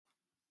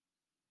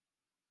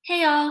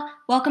Hey y'all,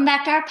 welcome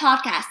back to our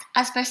podcast,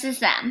 Us versus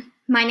Them.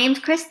 My name's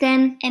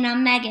Kristen. And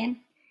I'm Megan.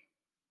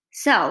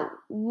 So,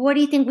 what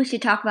do you think we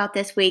should talk about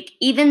this week,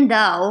 even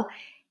though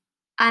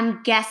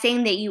I'm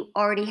guessing that you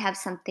already have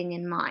something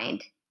in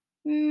mind?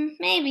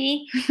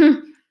 Maybe.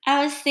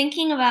 I was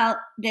thinking about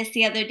this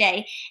the other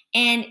day,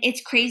 and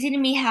it's crazy to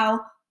me how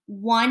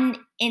one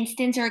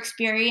instance or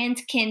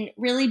experience can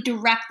really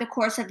direct the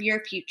course of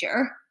your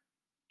future.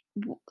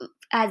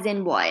 As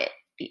in what?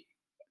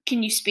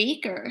 Can you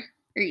speak, or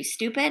are you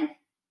stupid?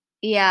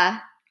 Yeah.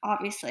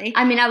 Obviously.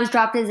 I mean, I was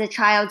dropped as a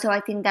child, so I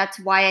think that's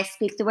why I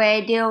speak the way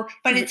I do.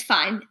 But it's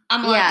fine.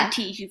 I'm allowed to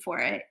tease you for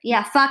it.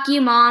 Yeah, fuck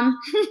you, Mom.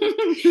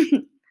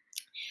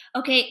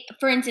 Okay,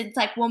 for instance,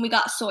 like when we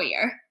got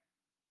Sawyer.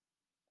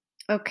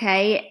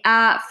 Okay,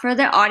 for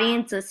the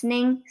audience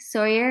listening,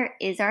 Sawyer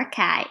is our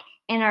cat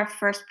and our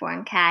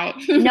firstborn cat.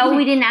 No,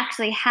 we didn't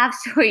actually have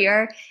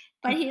Sawyer.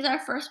 But he's our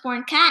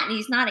firstborn cat, and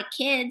he's not a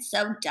kid,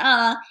 so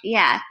duh.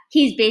 Yeah,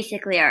 he's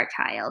basically our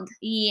child.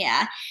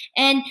 Yeah,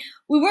 and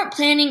we weren't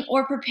planning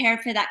or prepared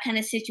for that kind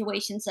of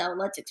situation, so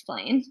let's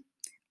explain.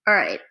 All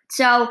right,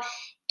 so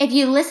if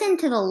you listen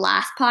to the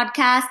last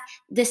podcast,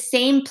 the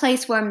same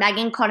place where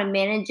Megan called a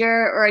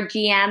manager or a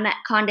GM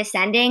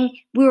condescending,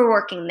 we were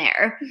working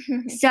there.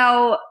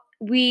 So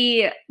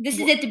this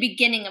is at the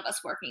beginning of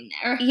us working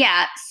there.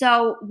 Yeah,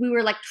 so we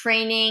were like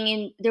training,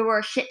 and there were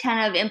a shit ton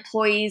of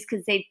employees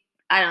because they,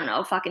 I don't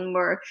know, fucking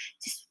were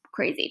just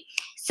crazy.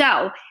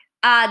 So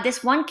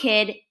this one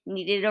kid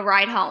needed a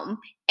ride home,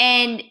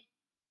 and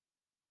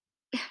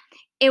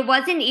it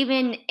wasn't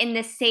even in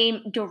the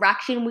same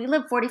direction. We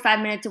lived 45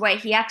 minutes away.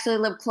 He actually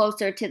lived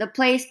closer to the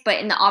place, but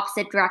in the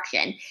opposite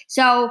direction.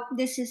 So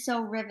this is so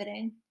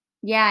riveting.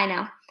 Yeah, I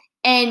know.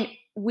 And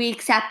we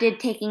accepted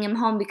taking him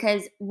home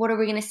because what are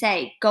we going to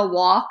say? Go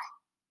walk?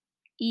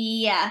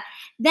 Yeah.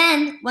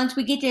 Then once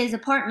we get to his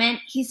apartment,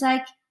 he's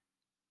like,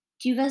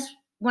 do you guys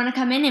want to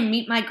come in and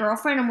meet my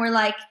girlfriend? And we're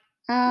like,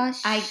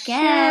 I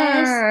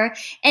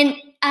guess. And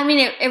I mean,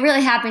 it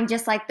really happened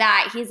just like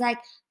that. He's like,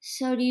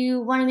 so do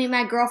you want to meet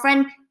my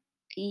girlfriend?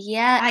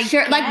 Yeah,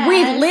 sure. Guess. Like,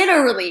 we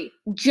literally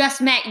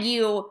just met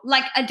you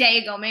like a day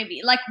ago,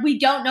 maybe. Like, we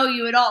don't know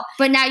you at all.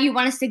 But now you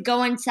want us to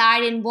go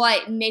inside and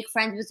what? Make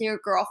friends with your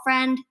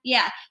girlfriend?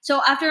 Yeah.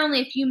 So after only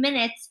a few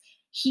minutes,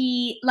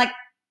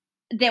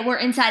 that we're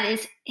inside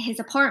his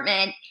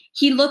apartment,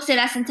 he looks at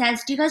us and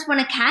says, do you guys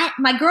want a cat?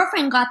 My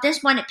girlfriend got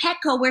this one at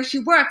Petco where she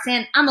works,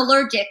 and I'm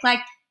allergic. Like,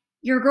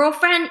 your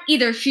girlfriend,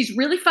 either she's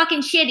really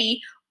fucking shitty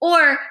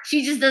or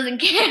she just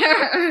doesn't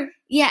care.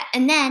 Yeah,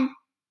 and then,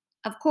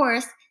 of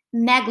course,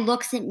 Meg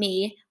looks at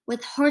me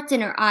with hearts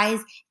in her eyes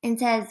and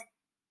says,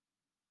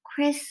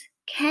 Chris,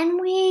 can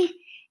we?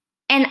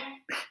 And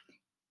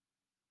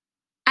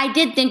I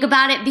did think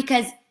about it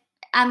because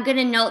I'm going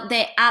to note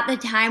that at the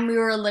time we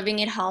were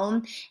living at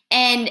home,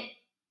 and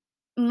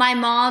my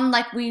mom,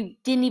 like, we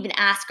didn't even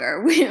ask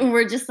her. We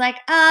were just like,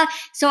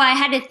 so I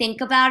had to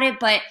think about it,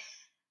 but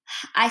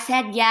I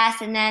said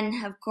yes, and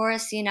then, of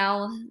course, then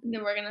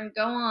we're going to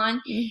go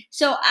on.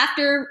 So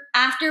after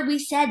we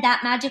said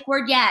that magic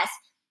word yes,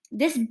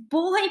 this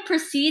boy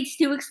proceeds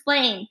to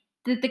explain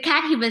that the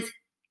cat he was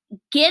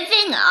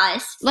giving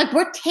us, like,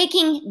 we're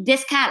taking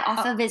this cat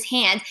off of his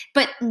hands,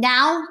 but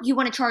now you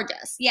want to charge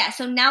us. Yeah,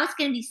 so now it's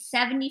going to be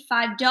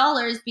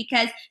 $75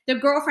 because the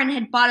girlfriend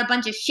had bought a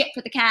bunch of shit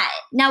for the cat.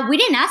 Now, we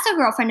didn't ask the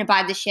girlfriend to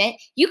buy the shit.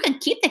 You can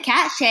keep the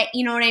cat shit,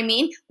 you know what I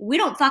mean? We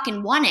don't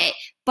fucking want it.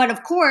 But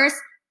of course,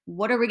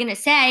 what are we going to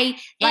say?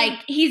 Like,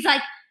 he's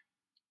like,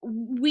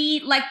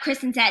 like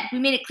Kristen said, we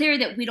made it clear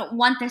that we don't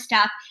want this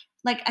stuff.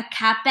 Like a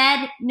cat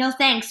bed? No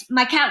thanks.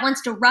 My cat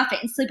wants to rough it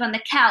and sleep on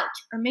the couch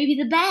or maybe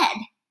the bed.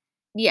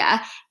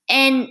 Yeah.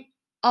 And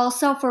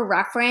also for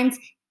reference,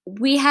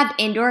 we have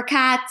indoor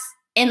cats,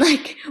 and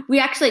like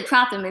we actually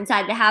trap them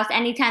inside the house.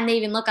 Anytime they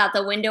even look out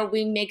the window,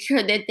 we make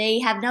sure that they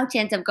have no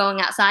chance of going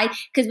outside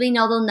because we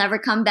know they'll never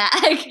come back.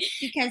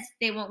 Because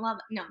they won't love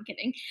it. No, I'm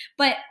kidding.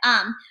 But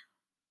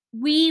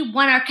we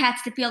want our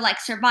cats to feel like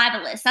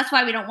survivalists. That's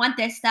why we don't want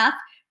this stuff.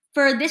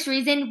 For this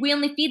reason, we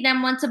only feed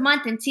them once a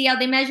month and see how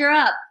they measure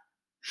up.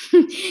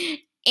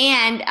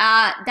 And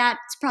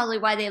that's probably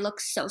why they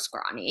look so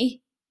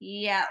scrawny.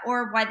 Yeah,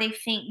 or why they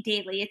faint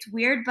daily. It's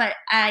weird, but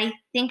I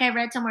think I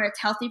read somewhere it's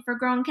healthy for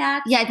grown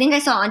cats. Yeah, I think I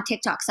saw on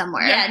TikTok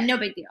somewhere. Yeah, no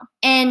big deal.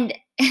 And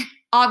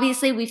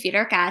obviously we feed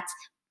our cats.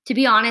 To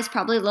be honest,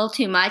 probably a little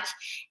too much.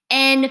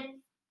 And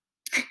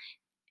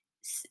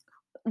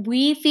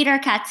we feed our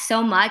cats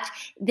so much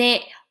that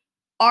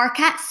our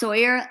cat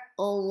Sawyer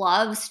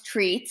loves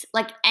treats.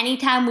 Like,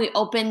 anytime we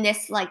open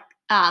this, like,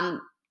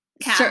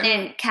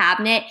 certain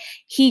cabinet,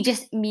 he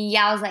just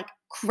meows like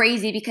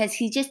crazy because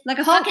he's just like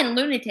a fucking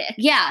lunatic.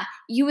 Yeah,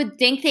 you would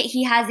think that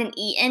he hasn't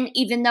eaten,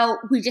 even though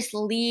we just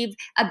leave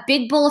a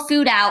big bowl of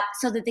food out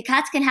so that the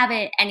cats can have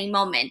it at any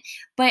moment.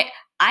 But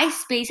I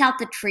space out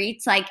the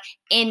treats like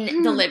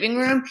in the living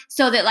room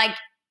so that like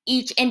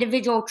each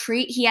individual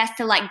treat he has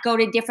to like go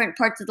to different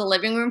parts of the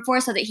living room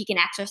for so that he can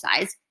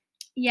exercise.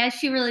 Yeah,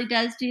 she really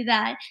does do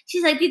that.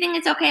 She's like, do you think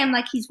it's okay? I'm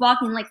like, he's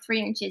walking like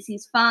 3 inches.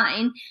 He's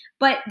fine.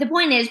 But the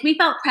point is, we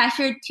felt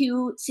pressured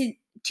to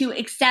to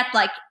accept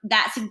like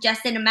that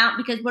suggested amount,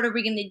 because what are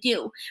we going to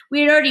do?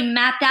 We had already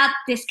mapped out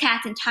this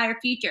cat's entire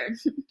future.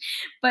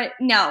 But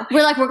no.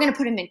 We're like, we're going to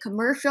put him in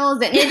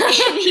commercials. And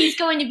he's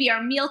going to be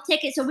our meal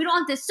ticket, so we don't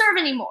have to serve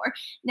anymore.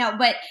 No,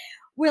 but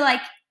we're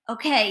like,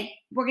 okay,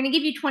 we're going to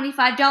give you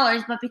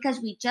 $25, but because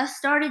we just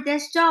started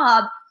this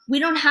job, we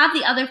don't have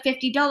the other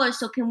 $50,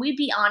 so can we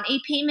be on a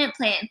payment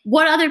plan?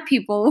 What other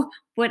people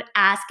would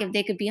ask if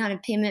they could be on a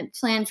payment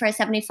plan for a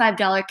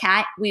 $75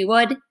 cat? We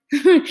would.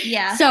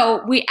 Yeah.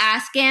 So we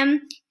asked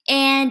him,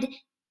 and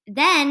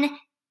then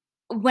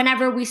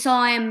whenever we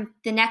saw him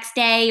the next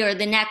day or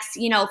the next,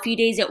 few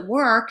days at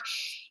work,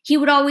 he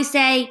would always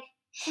say,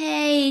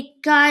 hey,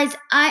 guys,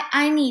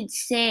 I need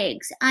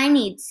cigs. I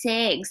need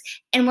cigs.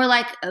 And we're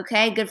like,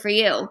 okay, good for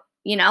you.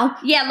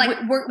 Yeah, like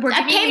we're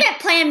a payment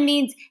plan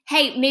means,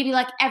 hey, maybe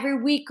like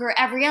every week or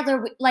every other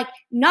week, like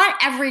not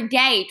every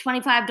day,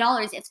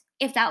 $25.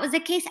 If that was the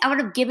case, I would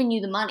have given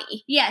you the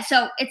money. Yeah,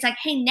 so it's like,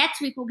 hey,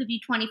 next week we'll give you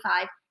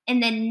 25,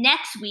 and then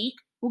next week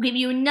we'll give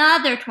you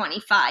another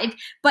 25.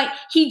 But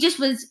he just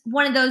was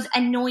one of those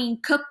annoying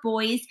cook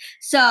boys,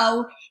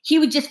 so he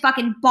would just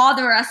fucking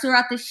bother us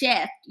throughout the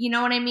shift. You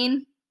know what I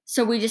mean?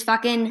 So we just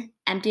fucking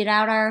emptied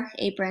out our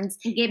aprons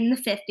and gave him the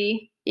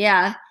 50.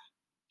 Yeah.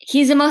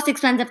 He's the most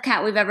expensive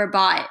cat we've ever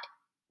bought,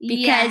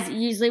 because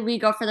usually we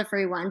go for the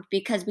free ones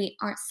because we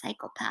aren't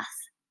psychopaths.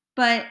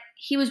 But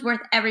he was worth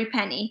every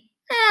penny.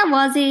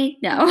 Was he?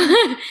 No.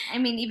 I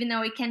mean, even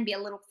though he can be a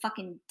little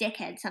fucking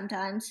dickhead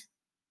sometimes.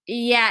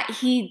 Yeah,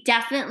 he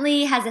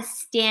definitely has a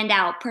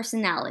standout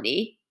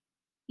personality.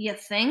 You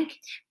think?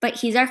 But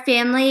he's our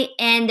family,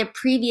 and the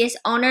previous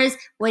owners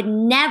would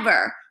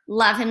never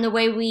love him the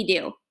way we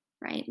do.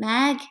 Right,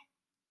 Mag?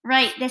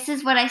 Right, this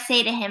is what I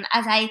say to him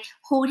as I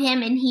hold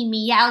him and he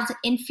meows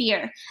in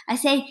fear. I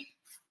say,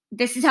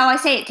 this is how I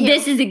say it too.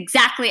 This is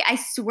exactly, I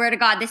swear to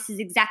God, this is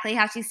exactly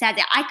how she says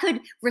it. I could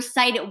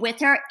recite it with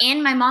her,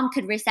 and my mom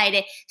could recite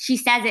it. She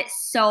says it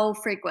so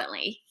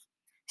frequently.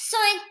 Soy,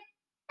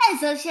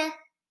 Ezosia,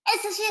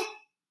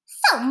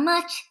 so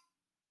much.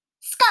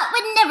 Scott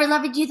would never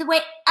love you the way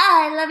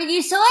I love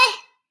you, Soy.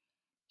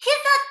 He's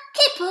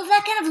not capable of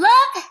that kind of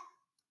love.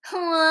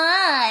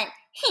 What?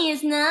 He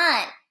is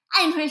not.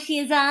 I'm her, she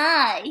is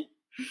I.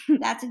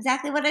 That's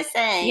exactly what I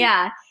say.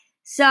 Yeah.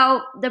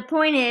 So the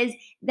point is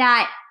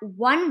that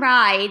one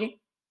ride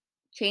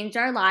changed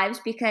our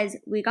lives because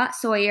we got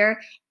Sawyer,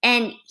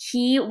 and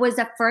he was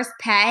the first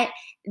pet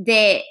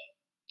that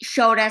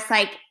showed us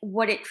like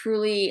what it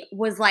truly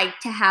was like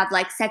to have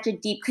like such a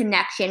deep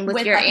connection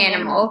with your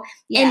animal.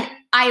 Yeah. And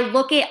I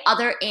look at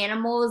other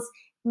animals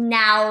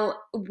now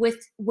with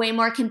way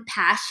more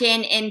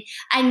compassion, and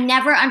I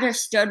never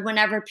understood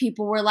whenever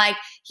people were like,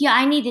 yeah,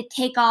 I need to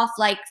take off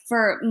like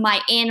for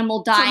my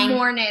animal dying to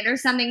mourn it or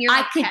something. You're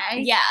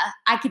okay.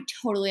 I could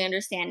totally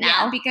understand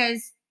now. Yeah,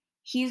 because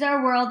he's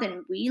our world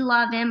and we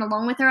love him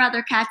along with our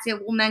other cats that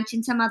we'll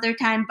mention some other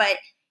time, but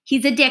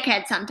he's a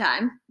dickhead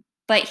sometime.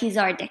 But he's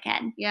our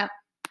dickhead. Yep.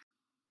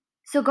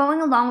 So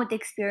going along with the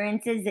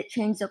experiences that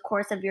change the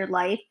course of your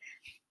life,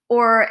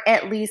 or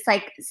at least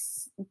like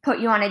put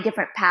you on a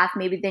different path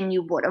maybe than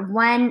you would have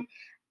went,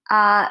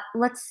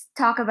 let's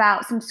talk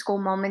about some school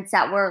moments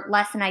that were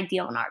less than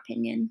ideal in our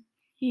opinion.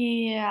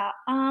 Yeah.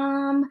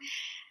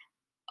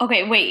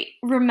 Okay, wait.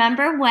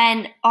 Remember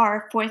when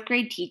our 4th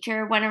grade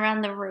teacher went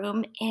around the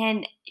room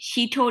and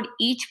she told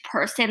each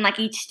person, like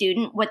each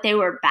student, what they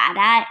were bad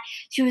at?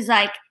 She was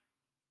like,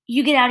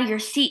 you get out of your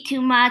seat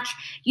too much,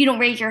 you don't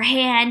raise your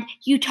hand,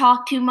 you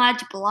talk too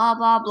much, blah,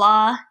 blah,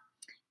 blah.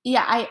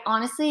 Yeah, I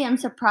honestly am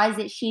surprised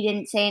that she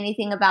didn't say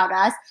anything about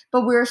us,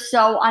 but we were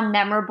so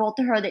unmemorable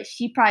to her that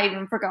she probably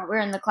even forgot we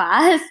were in the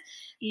class.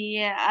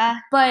 Yeah.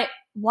 But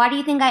why do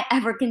you think I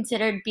ever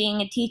considered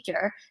being a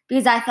teacher?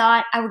 Because I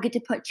thought I would get to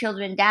put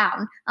children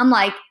down. I'm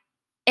like,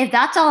 if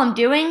that's all I'm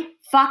doing,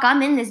 fuck,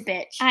 I'm in this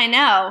bitch. I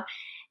know.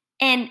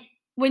 And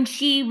when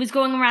she was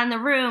going around the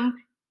room,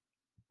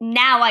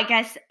 now I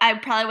guess I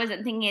probably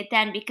wasn't thinking it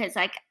then because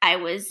like I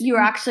was... You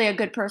were actually a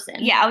good person.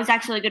 Yeah, I was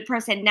actually a good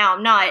person. Now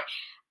I'm not.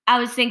 I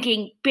was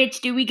thinking,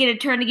 bitch, do we get a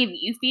turn to give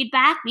you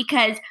feedback?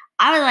 Because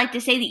I would like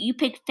to say that you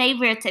pick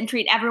favorites and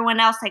treat everyone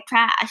else like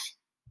trash.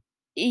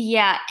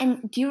 Yeah,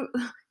 and do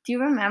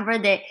you remember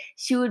that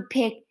she would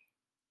pick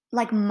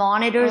like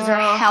monitors or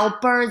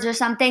helpers or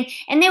something,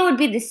 and they would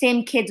be the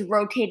same kids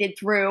rotated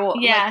through.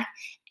 Yeah.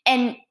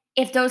 And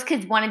if those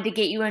kids wanted to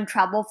get you in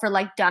trouble for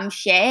like dumb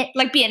shit,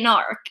 like be a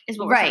narc is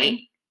what we're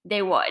saying.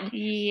 They would.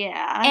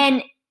 Yeah.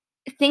 And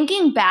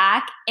thinking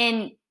back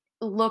and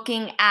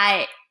looking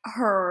at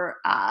her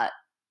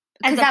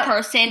as a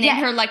person and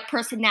her like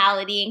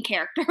personality and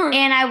character.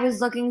 And I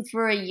was looking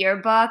through a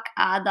yearbook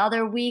the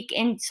other week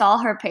and saw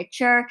her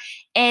picture,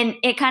 and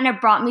it kind of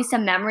brought me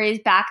some memories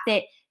back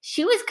that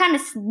she was kind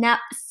of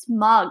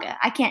smug.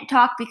 I can't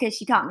talk because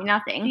she taught me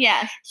nothing.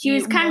 Yeah. She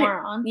was kind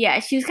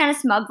of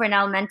smug for an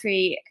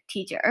elementary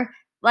teacher.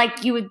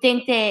 Like you would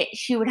think that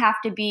she would have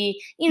to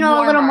be, a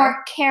little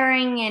more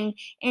caring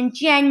and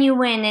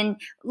genuine and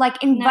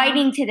like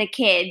inviting to the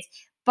kids.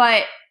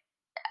 But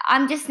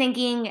I'm just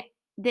thinking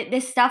the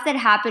stuff that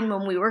happened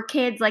when we were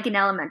kids, like in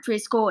elementary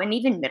school and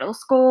even middle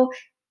school,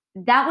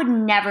 that would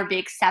never be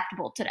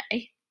acceptable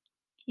today.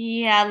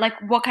 Yeah, like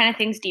what kind of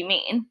things do you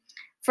mean?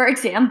 For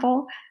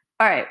example,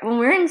 all right, when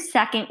we were in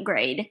second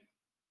grade,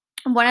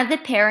 one of the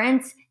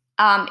parents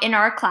in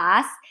our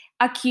class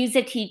accused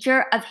a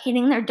teacher of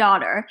hitting their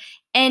daughter.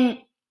 And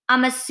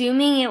I'm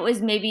assuming it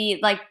was maybe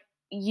like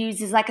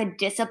used as like a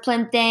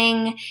discipline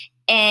thing.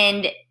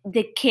 And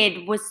the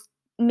kid was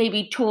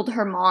maybe told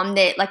her mom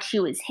that like she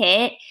was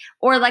hit.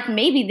 Or like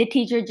maybe the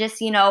teacher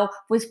just,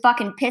 was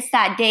fucking pissed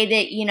that day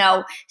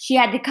that, she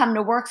had to come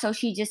to work. So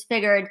she just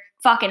figured,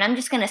 fucking, I'm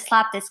just going to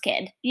slap this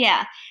kid.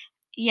 Yeah.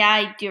 Yeah,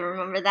 I do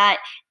remember that.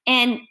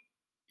 And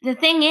the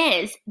thing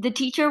is, the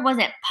teacher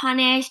wasn't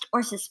punished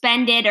or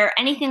suspended or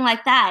anything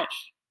like that.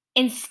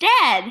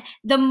 Instead,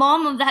 the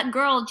mom of that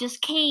girl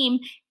just came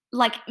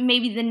like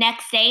maybe the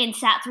next day and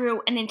sat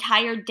through an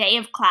entire day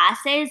of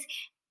classes.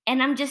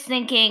 And I'm just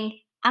thinking,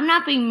 I'm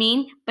not being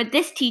mean, but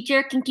this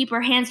teacher can keep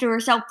her hands to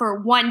herself for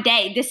one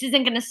day. This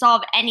isn't going to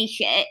solve any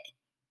shit.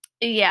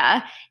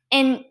 Yeah.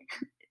 And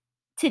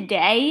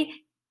today,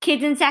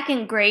 kids in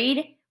second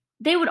grade,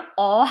 they would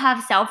all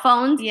have cell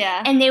phones.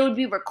 Yeah. And they would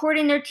be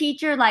recording their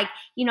teacher, like,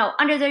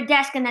 under their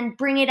desk and then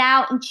bring it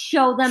out and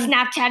show them.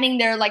 Snapchatting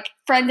their, like,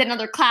 friends in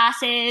other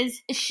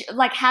classes.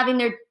 Like, having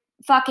their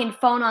fucking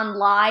phone on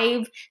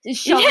live.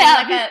 Showing,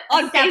 like,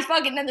 on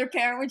Facebook, and then their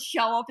parent would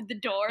show up at the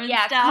door and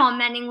stuff.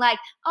 Commenting, like,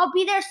 I'll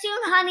be there soon,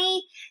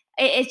 honey.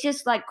 It's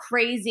just, like,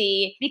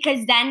 crazy.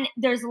 Because then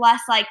there's less,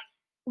 like,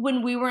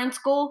 when we were in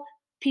school,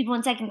 people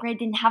in second grade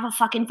didn't have a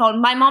fucking phone.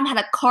 My mom had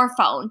a car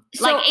phone,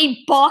 like a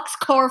box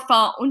car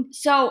phone.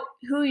 So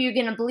who are you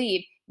going to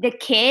believe? The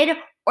kid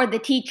or the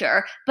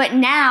teacher? But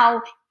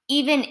now,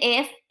 even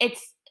if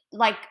it's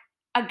like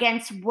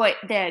against what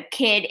the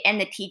kid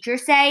and the teacher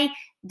say,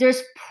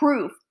 there's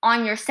proof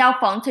on your cell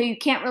phone. So you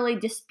can't really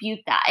dispute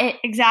that.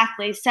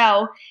 Exactly.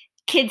 So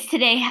kids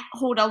today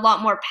hold a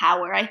lot more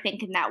power, I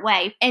think, in that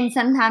way. And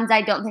sometimes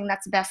I don't think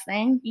that's the best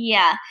thing.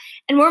 Yeah.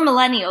 And we're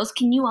millennials.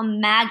 Can you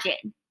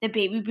imagine the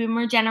baby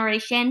boomer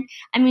generation?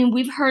 I mean,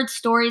 we've heard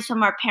stories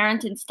from our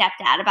parents and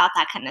stepdad about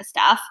that kind of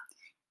stuff.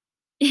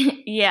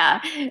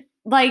 Yeah.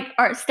 Like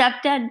our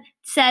stepdad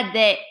said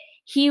that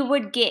he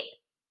would get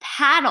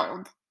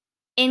paddled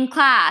in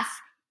class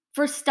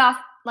for stuff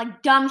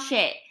like dumb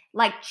shit,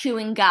 like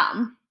chewing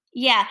gum.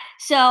 Yeah.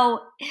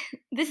 So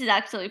this is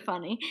actually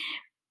funny.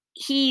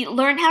 He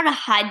learned how to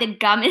hide the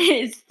gum in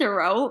his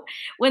throat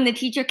when the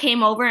teacher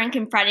came over and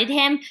confronted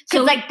him.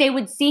 So like they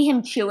would see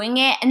him chewing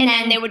it and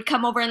then they would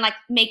come over and like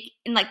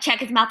check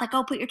his mouth, like,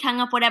 oh, put your tongue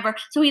up, whatever.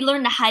 So he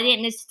learned to hide it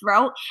in his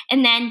throat,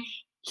 and then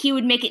he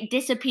would make it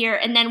disappear.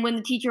 And then when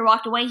the teacher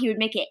walked away, he would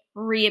make it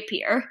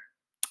reappear.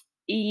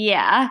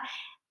 Yeah.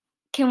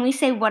 Can we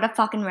say what a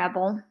fucking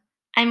rebel?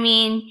 I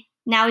mean,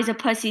 now he's a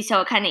pussy,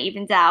 so it kind of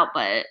evens out,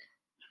 but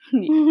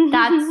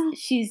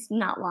she's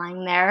not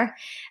lying there.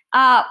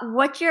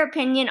 What's your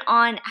opinion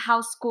on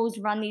how schools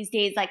run these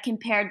days, like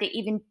compared to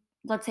even,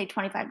 let's say,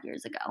 25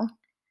 years ago?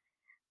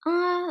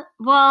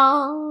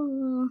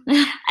 Well,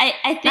 I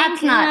think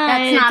that's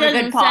not a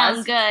good pause.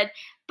 Sound good,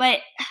 but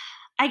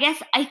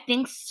I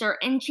think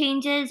certain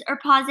changes are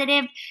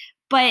positive.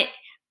 But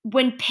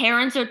when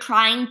parents are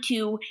trying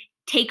to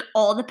take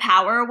all the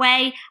power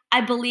away,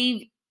 I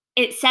believe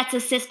it sets a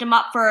system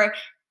up for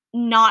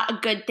not a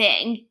good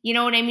thing. You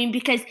know what I mean?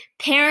 Because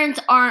parents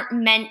aren't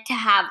meant to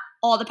have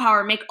all the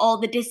power, make all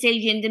the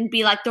decisions, and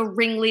be like the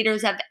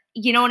ringleaders of,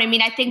 you know what I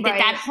mean? I think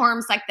that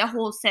harms like the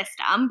whole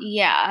system.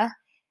 Yeah.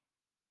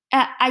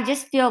 I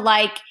just feel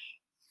like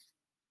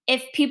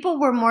if people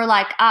were more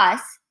like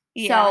us,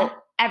 so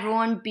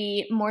everyone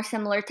be more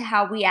similar to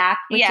how we act,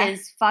 which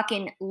is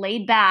fucking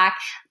laid back.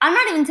 I'm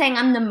not even saying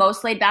I'm the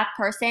most laid back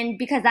person,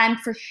 because I'm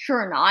for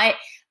sure not.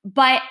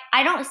 But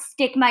I don't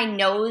stick my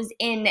nose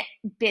in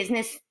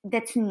business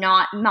that's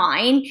not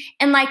mine.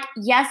 And like,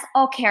 yes,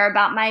 I'll care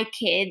about my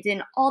kids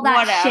and all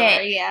that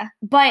shit. Yeah.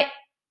 But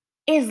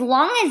as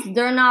long as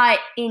they're not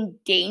in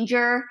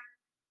danger,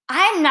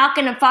 I'm not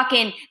gonna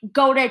fucking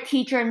go to a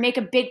teacher and make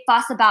a big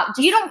fuss about.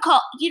 You don't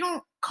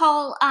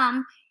call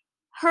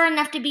her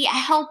enough to be a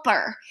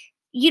helper.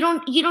 You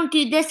don't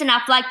do this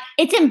enough. Like,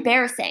 it's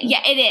embarrassing.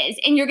 Yeah, it is.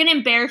 And you're gonna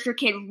embarrass your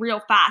kid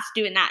real fast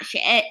doing that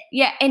shit.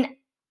 Yeah, and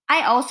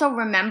I also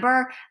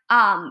remember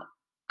I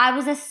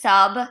was a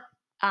sub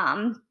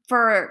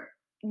for,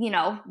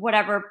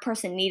 whatever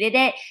person needed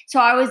it. So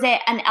I was at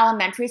an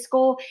elementary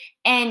school,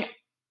 and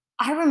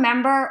I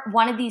remember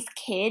one of these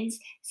kids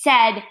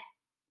said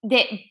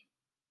that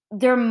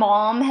their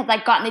mom had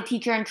like gotten the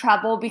teacher in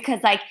trouble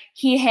because like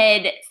he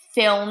had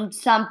filmed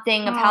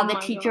something of how the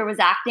teacher was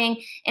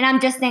acting. And I'm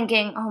just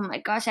thinking, oh my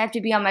gosh, I have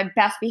to be on my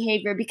best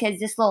behavior because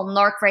this little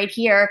narc right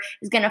here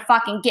is going to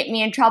fucking get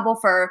me in trouble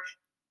for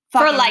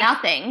like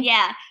nothing.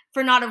 Yeah,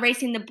 for not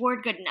erasing the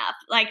board good enough.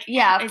 Like,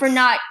 yeah, for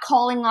not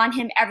calling on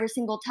him every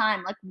single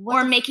time. Like,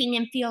 or making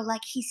him feel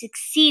like he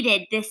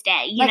succeeded this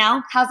day, you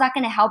know? How's that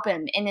going to help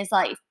him in his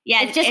life?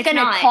 Yeah, it's just going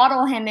to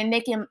coddle him and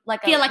make him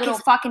like feel like little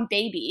fucking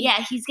baby.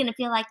 Yeah, he's going to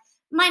feel like,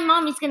 my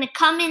mom is going to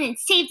come in and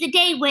save the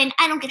day when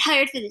I don't get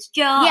hired for this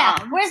job. Yeah,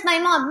 where's my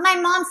mom? My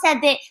mom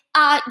said that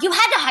you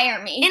had to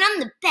hire me. And I'm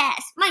the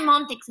best. My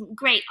mom thinks I'm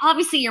great.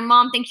 Obviously, your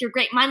mom thinks you're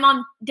great. My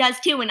mom does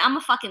too, and I'm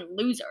a fucking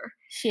loser.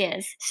 She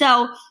is.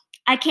 So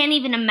I can't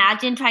even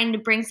imagine trying to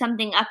bring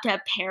something up to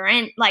a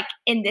parent, like,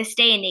 in this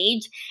day and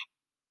age,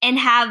 and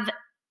have,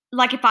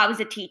 like, if I was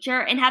a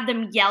teacher, and have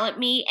them yell at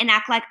me and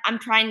act like I'm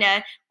trying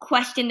to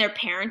question their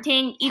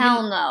parenting.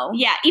 Hell no.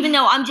 Yeah, even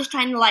though I'm just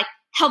trying to, like,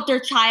 help their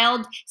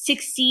child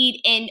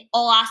succeed in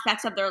all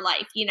aspects of their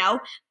life, you know?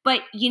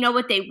 But you know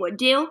what they would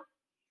do?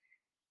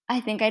 I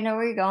think I know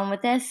where you're going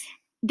with this.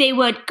 They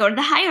would go to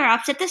the higher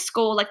ups at the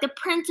school, like the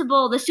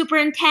principal, the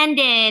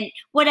superintendent,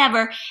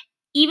 whatever.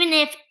 Even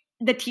if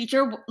the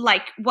teacher,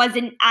 like,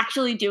 wasn't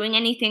actually doing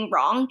anything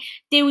wrong,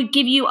 they would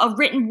give you a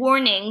written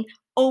warning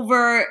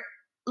over,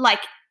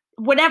 like,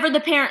 whatever the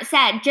parent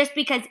said, just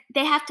because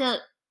they have to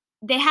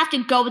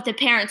go with the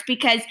parents,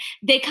 because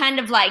they kind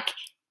of, like,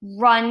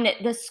 Run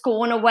the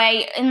school in a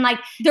way, and like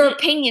their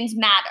opinions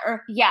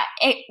matter. Yeah,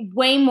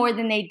 way more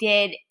than they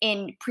did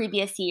in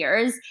previous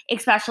years,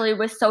 especially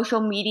with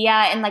social media,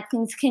 and like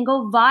things can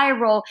go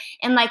viral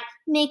and like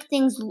make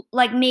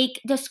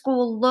the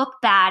school look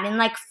bad, and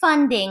like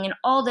funding and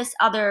all this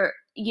other,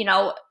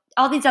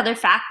 all these other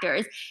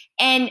factors,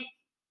 and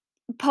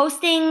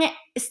posting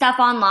stuff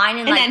online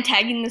and like, then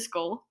tagging the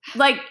school.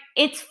 Like,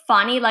 it's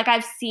funny. Like,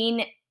 I've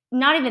seen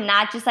not even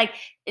that, just like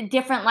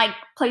different like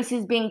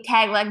places being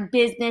tagged, like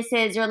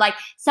businesses, or like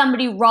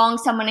somebody wronged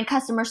someone in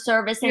customer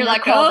service and you're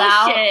like, called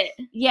out. Shit.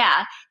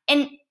 Yeah.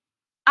 And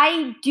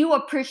I do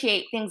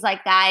appreciate things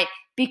like that,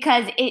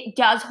 because it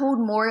does hold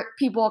more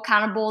people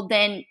accountable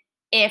than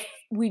if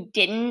we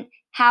didn't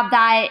have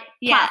that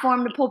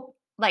platform to pull,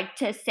 like,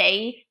 to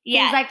say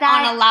things like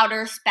that on a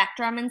louder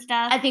spectrum and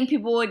stuff. I think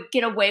people would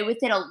get away with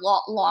it a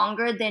lot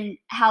longer than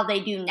how they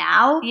do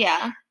now.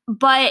 Yeah.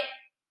 But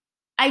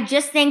I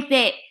just think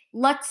that,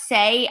 let's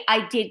say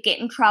I did get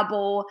in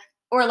trouble,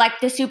 or like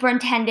the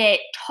superintendent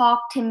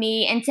talked to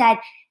me and said,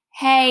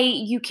 hey,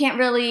 you can't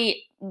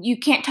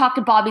talk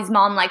to Bobby's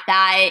mom like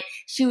that.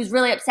 She was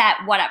really upset,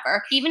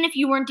 whatever. Even if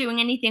you weren't doing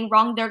anything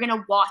wrong, they're going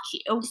to watch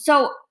you.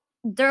 So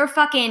they're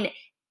fucking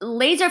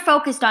laser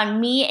focused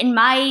on me and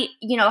my,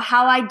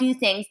 how I do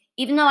things,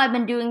 even though I've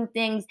been doing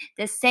things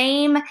the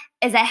same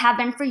as I have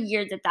been for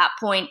years at that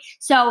point.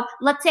 So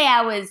let's say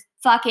I was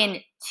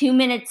fucking 2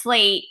 minutes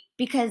late,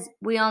 because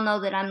we all know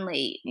that I'm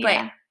late.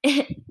 Yeah.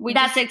 But we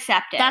just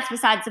accept it. That's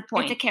besides the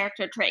point. It's a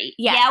character trait.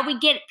 Yeah, we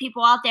get it.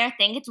 People out there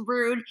think it's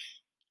rude.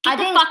 Get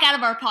the fuck out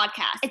of our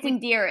podcast. It's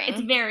endearing. It's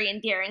very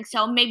endearing.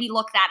 So maybe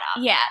look that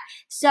up. Yeah.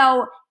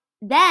 So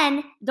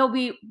then they'll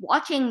be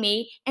watching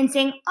me and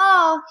saying,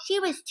 oh,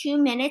 she was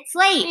 2 minutes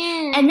late.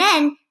 And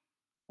then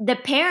the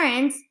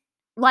parents,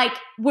 like,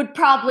 would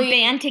probably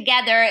band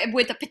together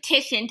with a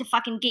petition to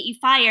fucking get you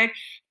fired.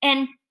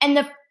 And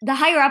the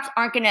higher ups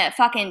aren't gonna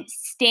fucking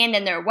stand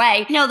in their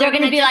way. No, they're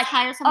gonna be like,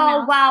 hire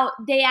someone else. Wow,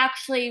 they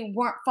actually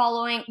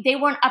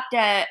weren't up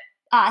to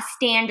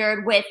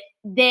standard with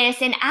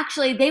this, and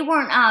actually they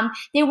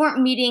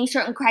weren't meeting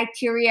certain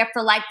criteria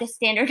for like the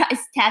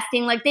standardized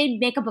testing. Like, they'd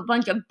make up a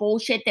bunch of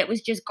bullshit that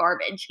was just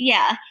garbage.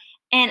 Yeah.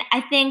 And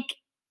I think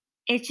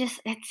it's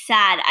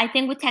sad. I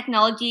think with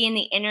technology and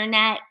the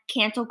internet,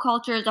 cancel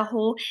culture as a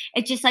whole,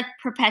 it just like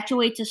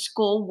perpetuates a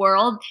school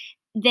world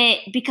that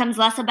becomes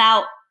less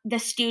about the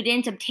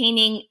students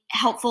obtaining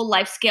helpful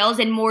life skills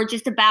and more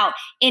just about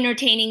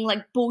entertaining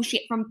like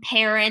bullshit from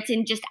parents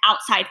and just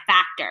outside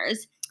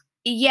factors.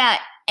 Yeah.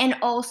 And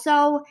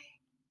also,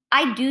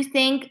 I do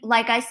think,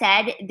 like I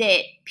said,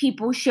 that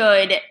people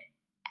should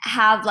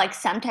have like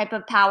some type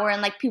of power,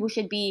 and like there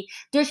should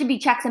be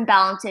checks and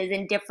balances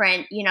in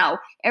different,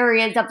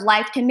 areas of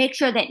life, to make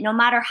sure that no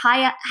matter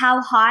how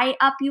high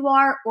up you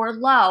are or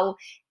low,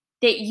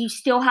 that you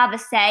still have a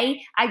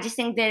say. I just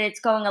think that it's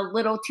going a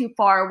little too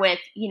far with,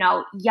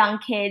 young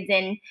kids,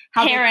 and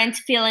how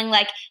parents feeling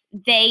like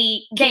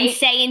they can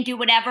say and do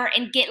whatever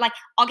and get like,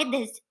 I'll get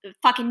this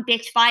fucking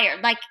bitch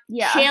fired. Like,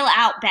 chill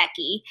out,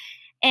 Becky.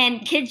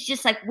 And kids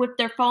just like whip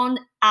their phone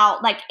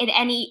out like at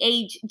any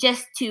age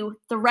just to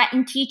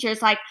threaten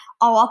teachers, like,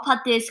 oh, I'll put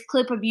this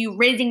clip of you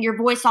raising your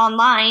voice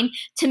online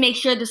to make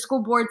sure the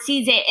school board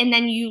sees it. And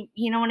then you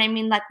know what I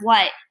mean? Like,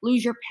 what?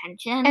 Lose your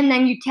pension? And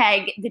then you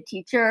tag the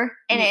teacher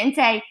in it and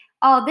say,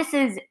 oh, this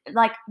is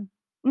like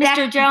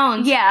Mr.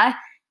 Jones. Yeah.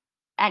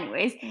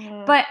 Anyways,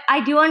 but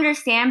I do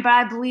understand, but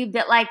I believe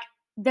that like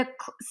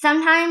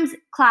sometimes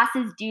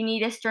classes do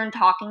need a stern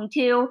talking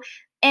to,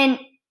 and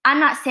I'm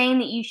not saying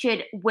that you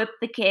should whip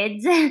the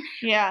kids.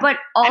 Yeah. But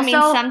also, I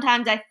mean,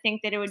 sometimes I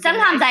think that it would be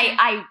sometimes nice.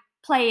 I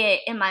play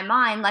it in my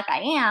mind like I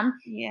am.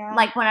 Yeah.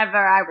 Like whenever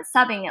I was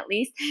subbing, at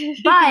least.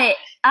 But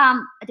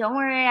don't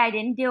worry, I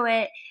didn't do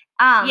it.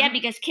 Yeah,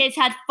 because kids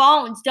had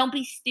phones. Don't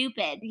be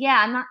stupid.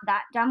 Yeah, I'm not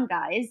that dumb,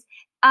 guys.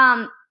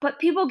 But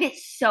people get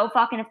so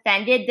fucking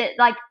offended that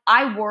like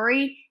I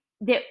worry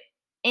that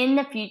in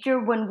the future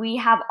when we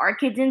have our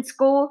kids in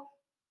school,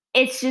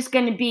 it's just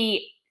gonna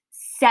be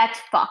sex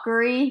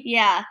fuckery.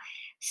 Yeah.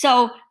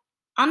 So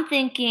I'm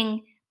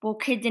thinking will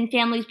kids and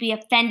families be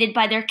offended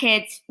by their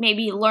kids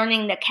maybe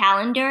learning the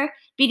calendar?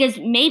 Because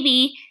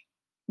maybe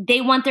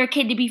they want their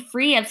kid to be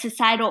free of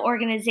societal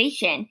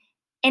organization.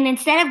 And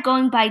instead of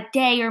going by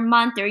day or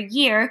month or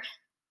year,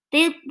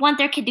 they want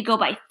their kid to go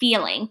by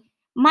feeling.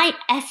 My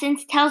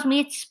essence tells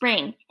me it's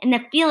spring, and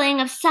the feeling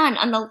of sun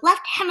on the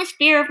left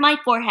hemisphere of my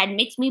forehead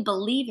makes me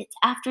believe it's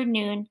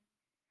afternoon.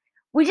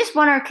 We just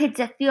want our kids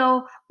to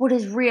feel what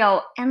is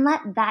real and let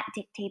that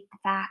dictate the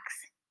facts.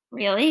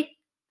 Really?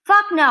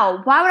 Fuck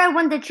no. Why would I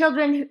want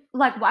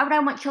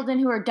children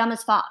who are dumb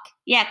as fuck?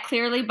 Yeah,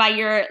 clearly by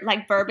your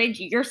verbiage,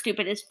 you're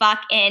stupid as fuck,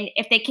 and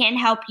if they can't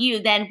help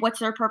you, then what's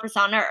their purpose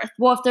on earth?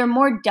 Well, if they're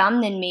more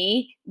dumb than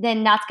me,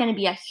 then that's going to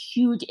be a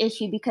huge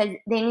issue because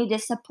they need to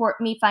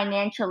support me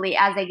financially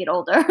as I get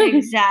older.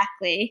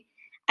 Exactly.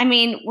 I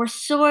mean, we're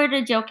sort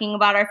of joking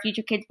about our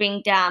future kids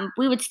being dumb.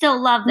 We would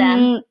still love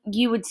them.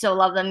 You would still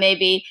love them,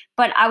 maybe,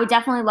 but I would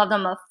definitely love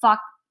them a fuck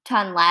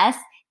ton less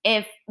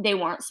if they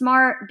weren't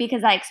smart,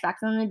 because I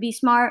expect them to be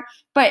smart.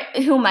 But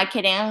who am I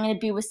kidding? I'm going to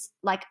be with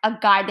a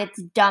guy that's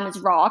dumb as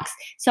rocks.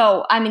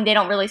 So, I mean, they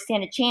don't really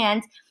stand a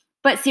chance.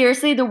 But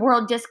seriously, the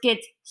world just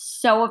gets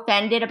so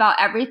offended about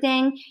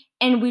everything.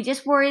 And we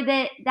just worry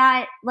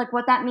that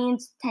what that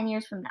means 10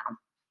 years from now.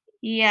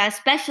 Yeah,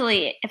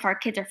 especially if our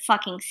kids are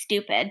fucking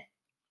stupid.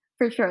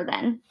 For sure,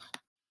 then.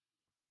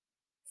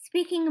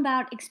 Speaking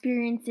about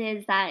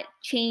experiences that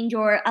change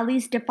or at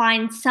least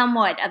define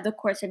somewhat of the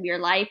course of your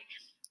life,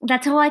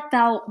 that's how I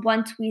felt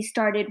once we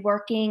started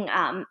working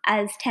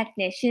as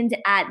technicians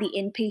at the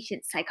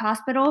inpatient psych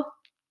hospital,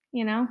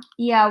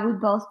 Yeah, we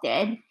both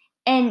did.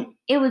 And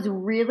it was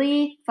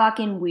really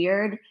fucking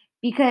weird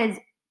because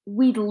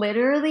we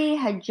literally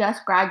had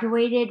just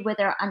graduated with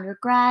our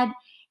undergrad,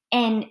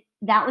 and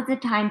that was a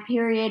time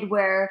period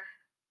where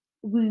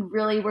we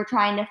really were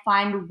trying to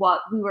find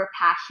what we were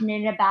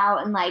passionate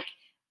about and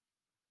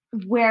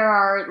where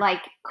our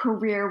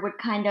career would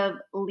kind of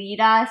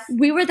lead us.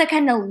 We were the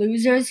kind of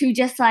losers who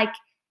just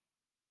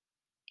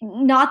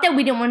not that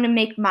we didn't want to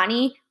make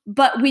money,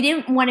 but we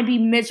didn't want to be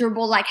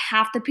miserable like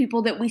half the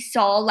people that we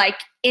saw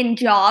in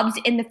jobs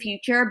in the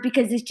future,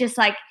 because it's just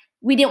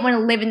we didn't want to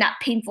live in that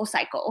painful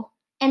cycle.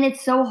 And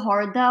it's so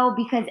hard though,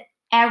 because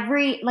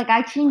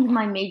I changed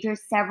my major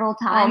several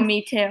times. Oh,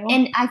 me too.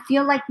 And I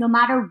feel no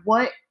matter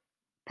what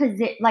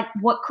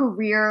what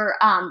career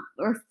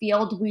or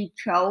field we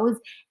chose,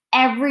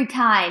 every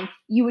time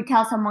you would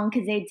tell someone,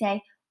 because they'd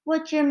say,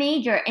 "What's your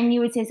major?" And you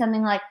would say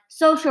something like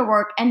social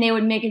work, and they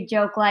would make a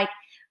joke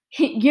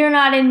 "You're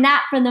not in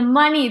that for the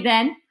money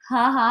then."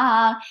 Ha ha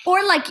ha. Or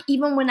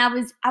even when I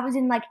was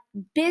in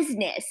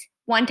business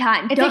one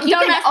time. It's you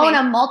can own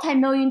a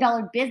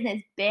multi-million-dollar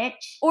business,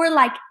 bitch. Or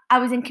I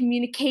was in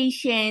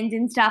communications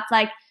and stuff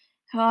I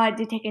had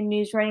to take a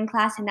news writing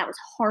class, and that was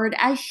hard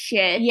as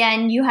shit. Yeah,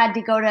 and you had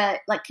to go to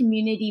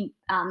community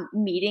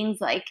meetings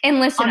and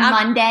listen on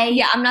Monday.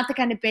 Yeah, I'm not the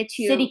kind of bitch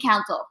who city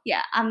council.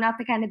 Yeah, I'm not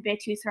the kind of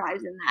bitch who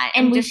thrives in that.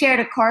 And we shared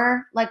a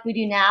car like we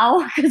do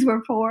now because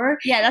we're poor.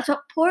 Yeah, that's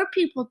what poor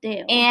people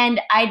do. And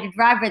I had a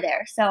driver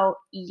there, so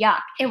yuck.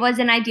 It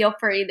wasn't ideal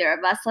for either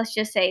of us. Let's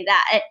just say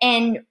that.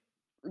 And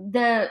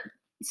the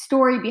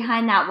story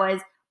behind that was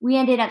we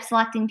ended up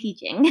selecting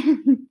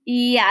teaching.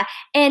 Yeah,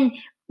 and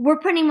we're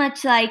pretty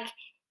much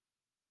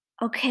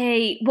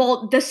okay,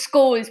 well, the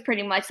school is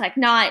pretty much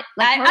not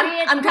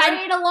I'm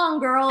trying it along,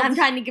 girls. I'm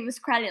trying to give us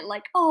credit,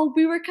 oh,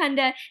 we were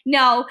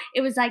no,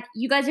 it was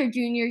you guys are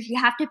juniors, you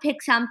have to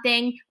pick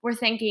something. We're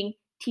thinking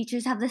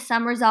teachers have the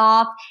summers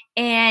off,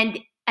 and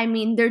I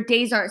mean, their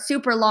days aren't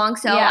super long,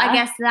 so yeah. I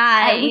guess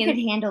that we could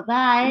handle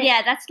that.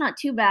 Yeah, that's not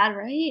too bad,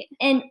 right?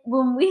 And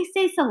when we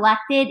say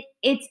selected,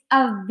 it's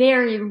a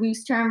very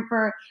loose term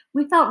for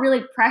we felt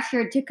really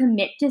pressured to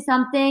commit to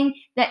something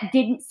that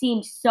didn't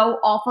seem so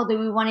awful that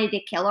we wanted to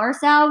kill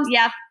ourselves.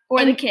 Yeah,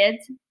 or the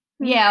kids.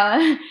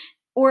 Yeah,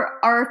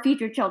 or our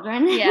future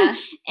children. Yeah.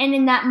 And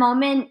in that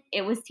moment,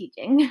 it was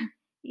teaching.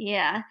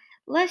 Yeah.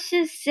 Let's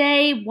just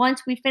say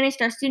once we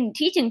finished our student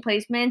teaching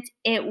placements,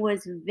 it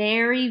was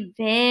very,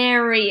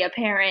 very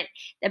apparent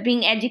that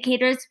being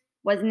educators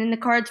wasn't in the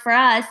cards for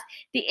us.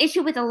 The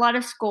issue with a lot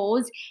of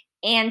schools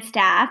and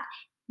staff,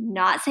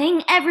 not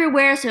saying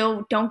everywhere,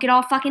 so don't get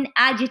all fucking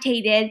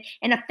agitated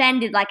and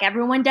offended like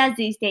everyone does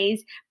these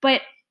days,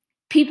 but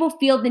people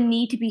feel the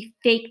need to be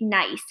fake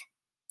nice.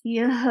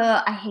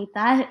 Yeah, I hate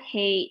that.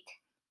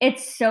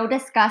 It's so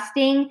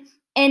disgusting.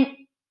 And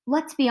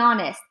let's be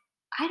honest,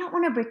 I don't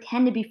want to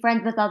pretend to be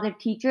friends with other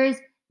teachers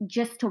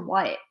just to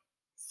what?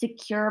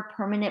 Secure a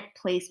permanent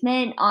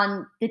placement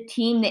on the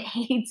team that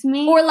hates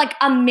me? Or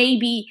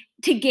maybe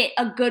to get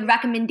a good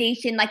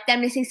recommendation,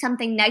 them to say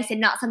something nice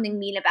and not something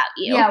mean about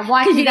you. Yeah,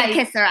 why? Because you didn't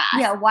kiss their ass.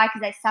 Yeah, why?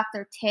 Because I sucked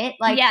their tit?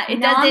 Yeah, it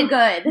doesn't. I'm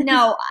good.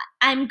 No,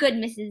 I'm good,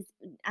 Mrs.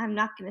 I'm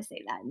not going to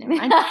say that. Never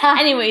mind.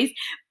 Anyways,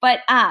 but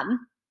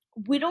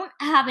we don't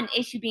have an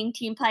issue being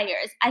team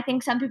players. I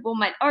think some people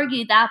might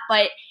argue that,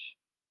 but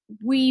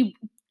we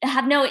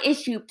have no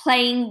issue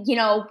playing,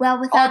 well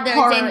with others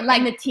and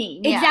in the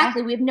team. Yeah.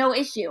 Exactly. We have no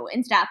issue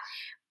and stuff.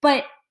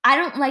 But I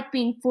don't like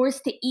being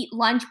forced to eat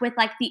lunch with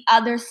the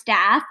other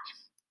staff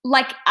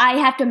like I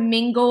have to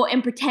mingle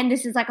and pretend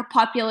this is like a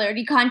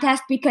popularity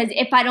contest, because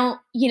if I don't,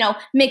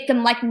 make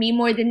them like me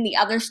more than the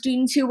other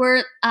students who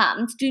were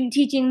student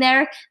teaching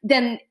there,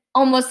 then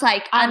almost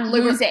like I'm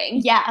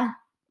losing. Yeah.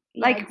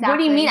 Like, what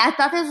do you mean? I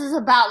thought this was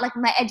about like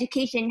my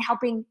education,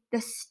 helping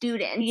the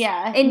students.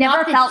 Yeah. It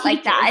never felt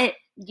like that.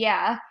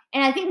 Yeah.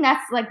 And I think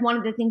that's like one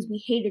of the things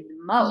we hated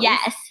the most.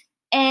 Yes.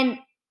 And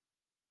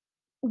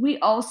we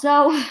also,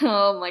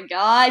 oh my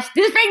gosh,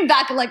 this brings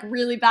back like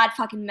really bad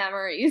fucking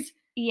memories.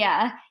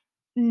 Yeah.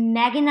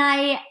 Meg and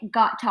I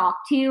got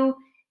talked to.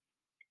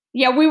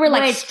 Yeah, we were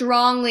like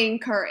strongly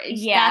encouraged.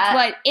 Yeah. That's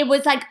what it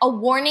was, like a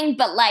warning,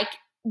 but like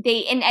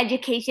in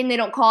education they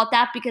don't call it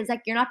that because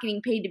like you're not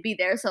getting paid to be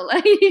there. So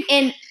like,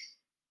 and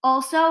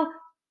also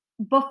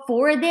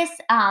before this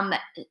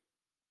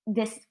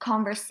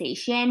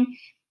conversation,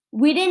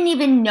 we didn't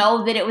even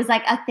know that it was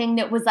like a thing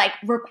that was like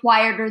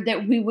required or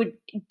that we would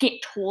get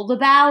told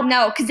about.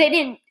 No, because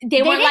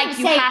they weren't like,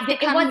 you have to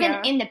come here. It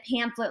wasn't here in the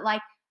pamphlet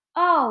like,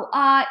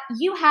 oh,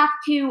 you have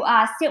to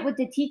sit with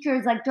the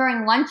teachers like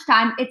during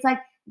lunchtime. It's like,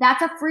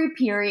 that's a free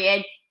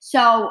period.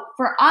 So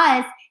for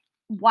us,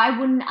 why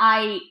wouldn't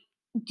I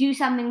do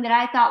something that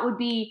I thought would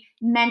be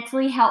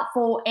mentally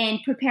helpful and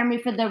prepare me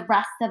for the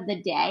rest of the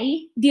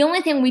day? The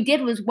only thing we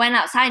did was went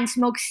outside and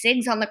smoked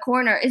cigs on the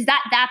corner. Is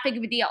that big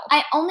of a deal?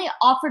 I only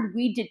offered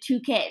weed to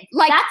 2 kids.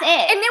 Like, that's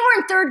it. And they were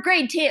in 3rd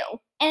grade too.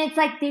 And it's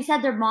like they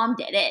said their mom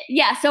did it.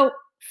 Yeah, so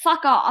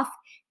fuck off.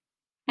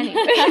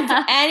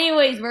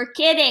 Anyways, we're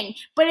kidding.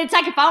 But it's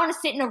like if I want to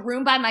sit in a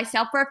room by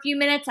myself for a few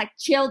minutes, like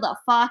chill the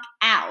fuck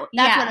out.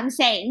 That's what I'm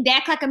saying. They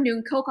act like I'm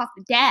doing coke off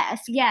the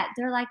desk. Yeah,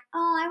 they're like,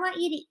 oh, I want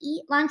you to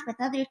eat lunch with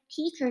other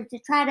teachers to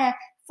try to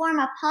form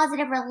a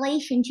positive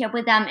relationship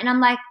with them. And I'm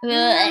like,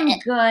 I'm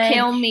good.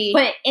 Kill me.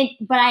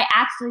 But I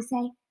actually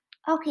say,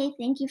 okay,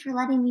 thank you for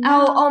letting me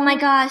know. Oh my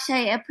gosh,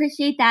 I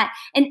appreciate that.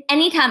 And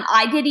anytime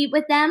I did eat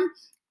with them,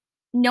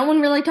 no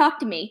one really talked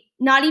to me.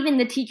 Not even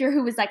the teacher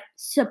who was like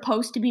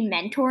supposed to be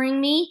mentoring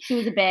me. She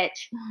was a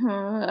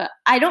bitch.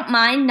 I don't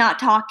mind not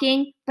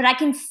talking, but I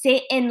can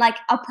sit in like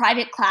a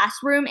private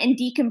classroom and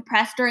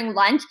decompress during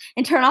lunch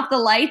and turn off the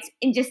lights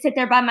and just sit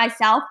there by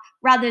myself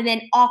rather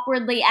than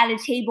awkwardly at a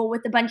table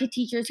with a bunch of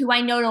teachers who I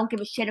know don't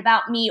give a shit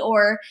about me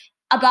or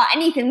about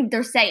anything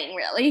they're saying,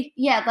 really.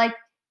 Yeah, like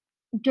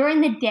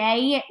during the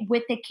day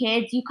with the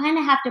kids, you kind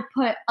of have to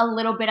put a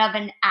little bit of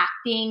an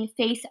acting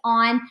face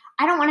on.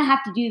 I don't want to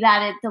have to do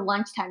that at the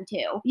lunchtime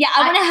too. Yeah,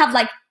 I want to have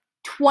like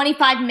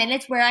 25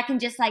 minutes where I can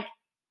just like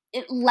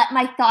let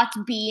my thoughts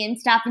be and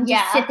stuff and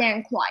just sit there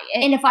and quiet.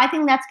 And if I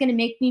think that's going to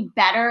make me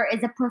better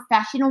as a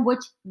professional,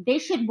 which they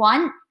should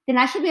want, then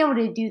I should be able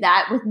to do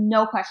that with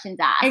no questions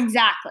asked.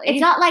 Exactly.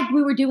 It's not like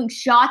we were doing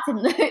shots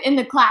in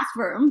the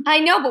classroom. I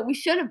know, but we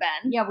should have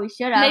been. Yeah, we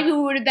should have. Maybe we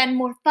would have been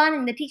more fun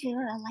and the teacher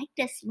would have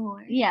liked us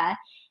more. Yeah.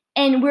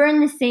 And we're in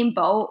the same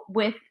boat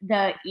with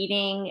the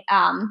eating,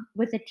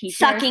 with the teachers.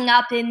 Sucking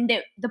up in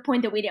the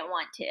point that we didn't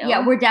want to.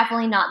 Yeah, we're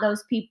definitely not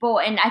those people.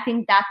 And I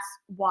think that's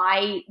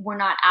why we're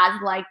not as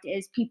liked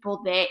as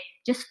people that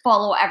just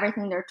follow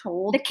everything they're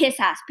told. The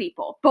kiss-ass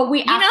people. But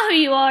you know who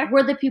you are.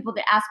 We're the people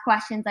that ask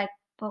questions like,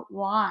 but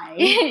why?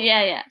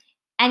 Yeah.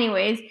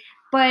 Anyways,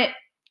 but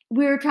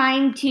we were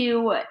trying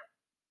to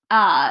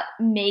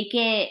make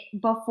it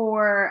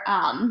before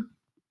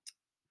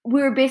we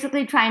were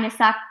basically trying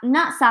to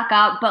not suck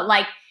up, but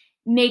like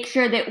make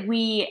sure that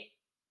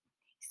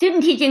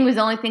student teaching was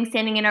the only thing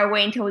standing in our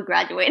way until we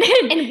graduated.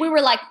 And we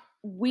were like,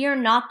 we are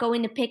not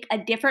going to pick a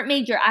different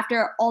major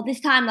after all this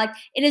time. Like,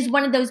 it is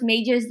one of those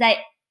majors that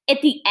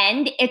at the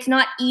end, it's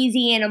not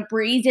easy and a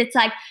breeze. It's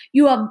like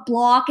you have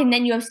block and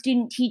then you have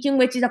student teaching,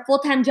 which is a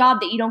full-time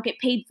job that you don't get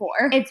paid for.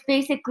 It's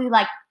basically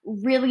like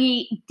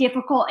really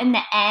difficult in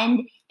the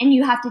end, and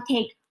you have to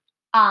take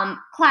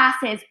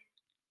classes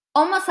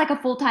almost like a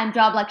full-time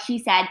job, like she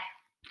said.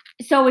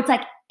 So it's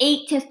like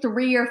 8 to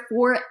 3 or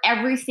 4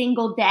 every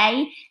single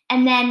day.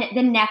 And then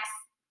the next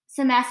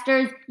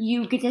semesters,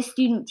 you get to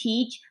student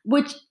teach,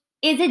 which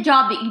is a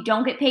job that you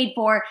don't get paid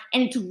for.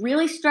 And it's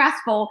really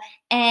stressful.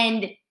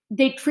 And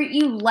they treat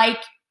you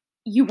like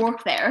you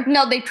work there.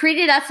 No, they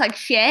treated us like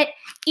shit,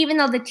 even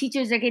though the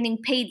teachers are getting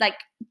paid like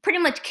pretty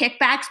much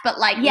kickbacks, but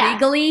like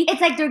legally.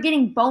 It's like they're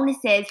getting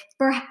bonuses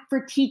for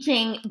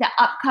teaching the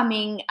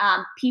upcoming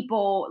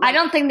people. I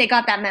don't think they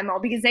got that memo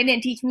because they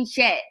didn't teach me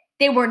shit.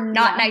 They were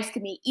not nice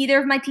to me. Either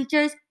of my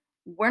teachers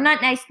were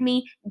not nice to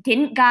me,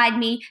 didn't guide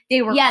me.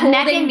 They were cold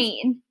and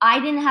mean. I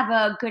didn't have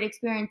a good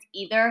experience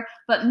either,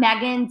 but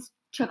Megan's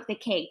took the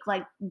cake.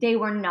 Like, they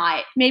were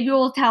not. Maybe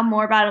we'll tell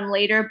more about them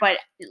later, but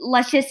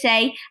let's just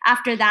say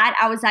after that,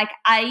 I was like,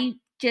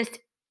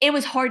 it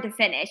was hard to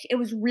finish. It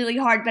was really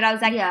hard, but I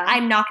was like,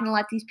 I'm not going to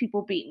let these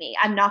people beat me.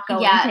 I'm not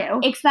going to.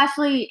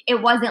 Especially,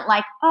 it wasn't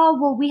like, oh,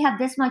 well, we have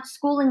this much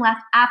schooling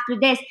left after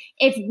this.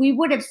 If we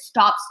would have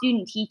stopped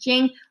student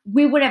teaching,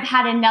 we would have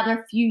had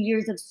another few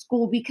years of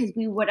school because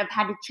we would have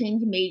had to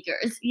change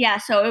majors. Yeah,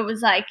 so it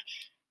was like,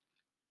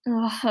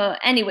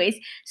 anyways,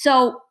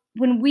 so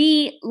when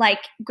we like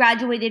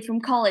graduated from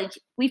college,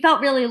 we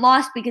felt really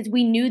lost because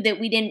we knew that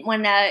we didn't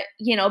want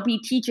to, be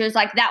teachers.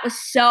 Like that was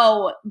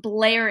so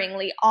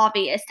blaringly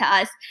obvious to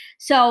us.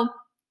 So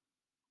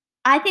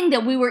I think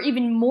that we were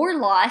even more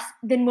lost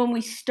than when we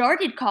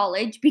started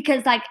college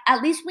because like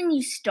at least when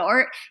you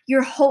start,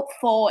 you're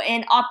hopeful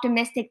and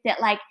optimistic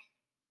that like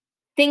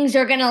things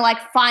are going to like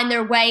find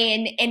their way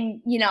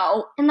and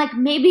like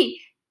maybe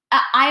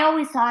I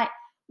always thought,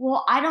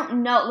 well, I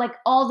don't know, like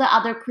all the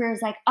other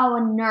careers, like, oh,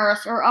 a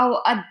nurse or,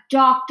 oh, a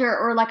doctor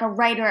or like a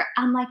writer.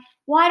 I'm like,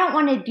 well, I don't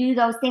want to do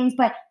those things,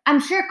 but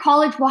I'm sure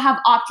college will have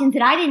options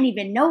that I didn't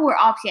even know were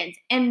options.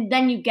 And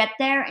then you get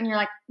there and you're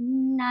like,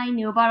 I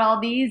knew about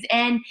all these.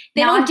 And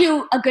they don't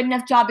do a good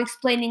enough job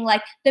explaining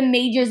like the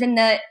majors and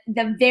the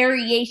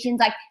variations.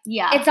 Like,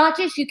 it's not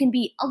just you can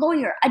be a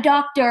lawyer, a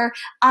doctor,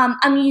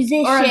 a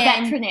musician. Or a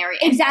veterinarian.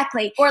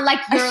 Exactly. Or like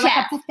you're a like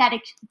chef. a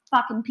pathetic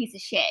fucking piece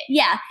of shit.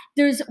 Yeah.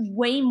 There's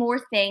way more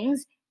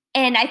things.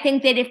 And I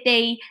think that if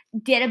they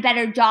did a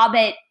better job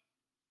at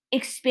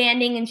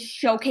expanding and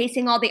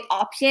showcasing all the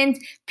options,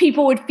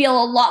 people would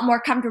feel a lot more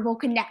comfortable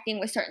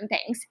connecting with certain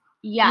things.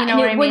 Yeah, and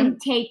it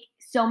wouldn't take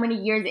so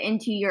many years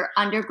into your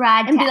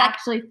undergrad and to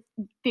actually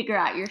figure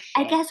out your shit.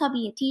 I guess I'll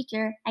be a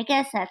teacher. I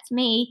guess that's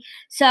me.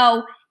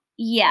 So,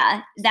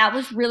 yeah, that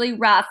was really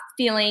rough,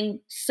 feeling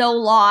so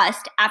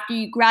lost after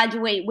you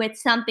graduate with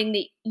something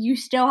that you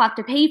still have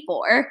to pay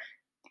for.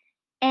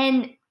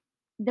 And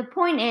the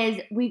point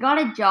is, we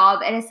got a job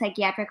at a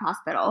psychiatric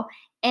hospital,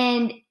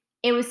 and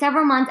it was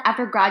several months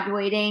after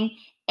graduating,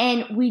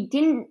 and we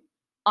didn't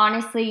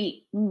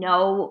honestly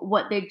know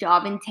what the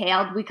job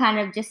entailed. We kind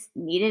of just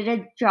needed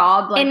a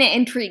job. And it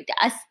intrigued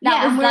us.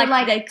 That was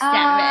like the extent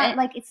of it.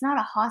 Like, it's not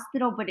a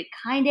hospital, but it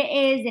kind of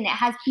is, and it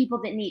has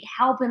people that need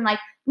help, and like,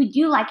 we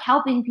do like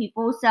helping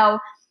people. So,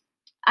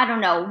 I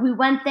don't know. We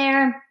went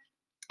there,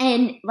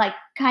 and like,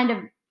 kind of,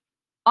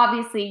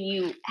 obviously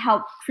you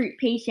help treat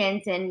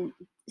patients and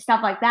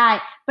stuff like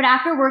that. But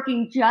after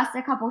working just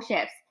a couple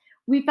shifts,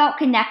 we felt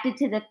connected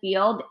to the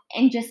field,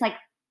 and just like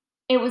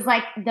it was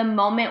like the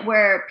moment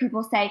where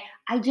people say,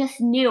 I just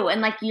knew, and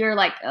like you're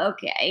like,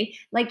 okay,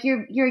 like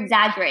you're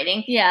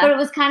exaggerating. Yeah. But it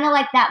was kind of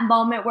like that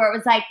moment where it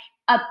was like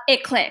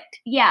it clicked.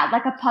 Yeah,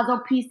 like a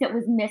puzzle piece that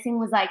was missing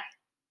was like,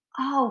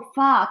 oh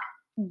fuck,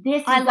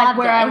 this is like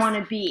where I want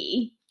to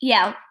be.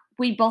 Yeah,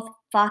 we both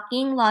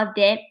fucking loved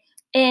it.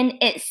 And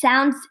it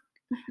sounds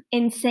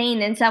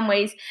insane in some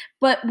ways,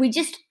 but we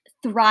just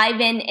thrive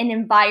in an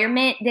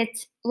environment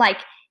that's like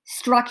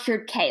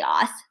structured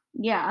chaos.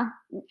 Yeah,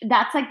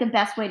 that's like the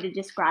best way to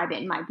describe it,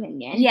 in my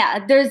opinion. Yeah,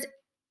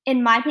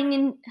 in my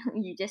opinion,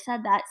 you just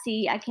said that.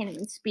 See, I can't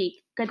even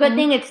speak. Good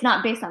thing it's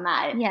not based on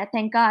that. Yeah,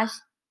 thank gosh.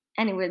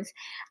 Anyways,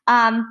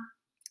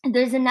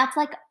 there's enough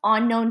like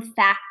unknown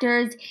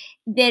factors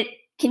that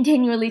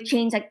continually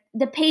change, like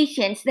the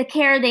patients, the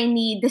care they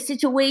need, the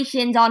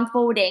situations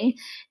unfolding,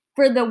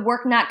 for the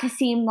work not to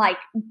seem like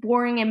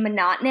boring and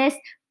monotonous.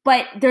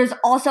 But there's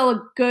also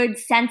a good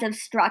sense of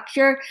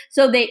structure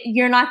so that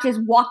you're not just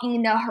walking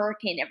into a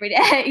hurricane every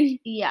day.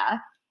 Yeah.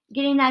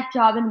 Getting that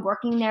job and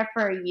working there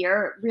for a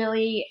year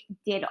really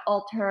did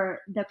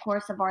alter the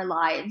course of our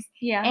lives.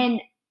 Yeah.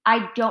 And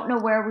I don't know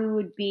where we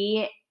would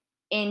be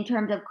in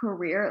terms of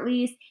career, at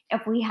least,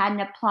 if we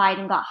hadn't applied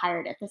and got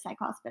hired at the psych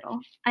hospital.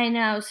 I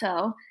know.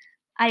 So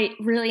I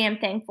really am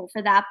thankful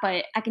for that.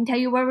 But I can tell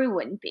you where we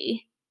wouldn't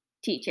be: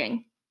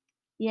 teaching.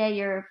 Yeah,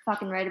 you're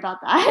fucking right about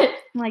that.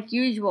 Like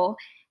usual.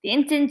 The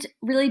incident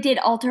really did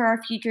alter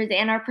our futures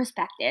and our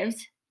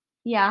perspectives.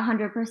 Yeah,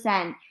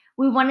 100%.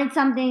 We wanted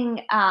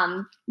something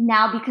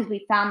now because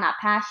we found that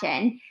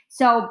passion.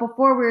 So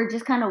before, we were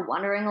just kind of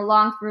wandering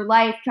along through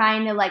life,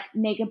 trying to like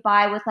make it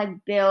by with like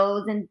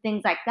bills and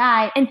things like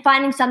that. And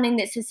finding something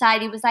that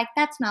society was like,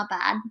 that's not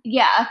bad.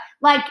 Yeah.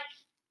 Like,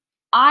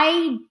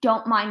 I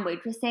don't mind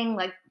waitressing.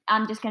 Like,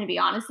 I'm just going to be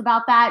honest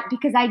about that,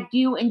 because I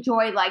do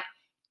enjoy like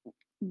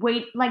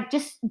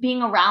just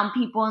being around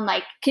people and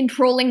like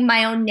controlling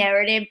my own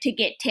narrative to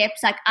get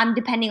tips. Like, I'm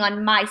depending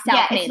on myself.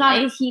 Yeah, it's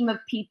not a team of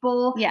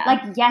people. Yeah.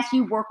 Like, yes,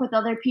 you work with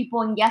other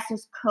people, and yes,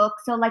 there's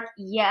cooks. So like,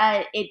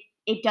 yeah, it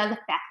does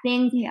affect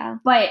things. Yeah.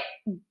 But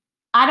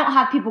I don't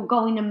have people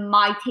going to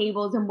my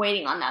tables and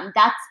waiting on them.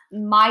 That's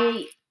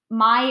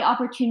my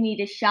opportunity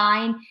to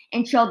shine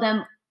and show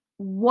them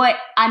what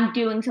I'm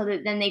doing so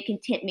that then they can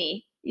tip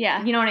me.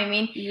 Yeah. You know what I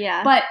mean?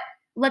 Yeah. But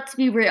let's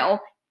be real.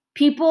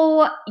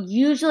 People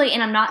usually,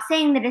 and I'm not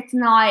saying that it's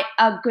not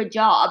a good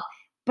job,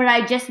 but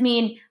I just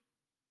mean,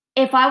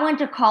 if I went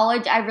to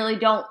college, I really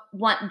don't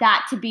want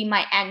that to be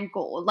my end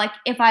goal. Like,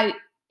 if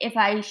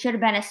I should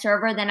have been a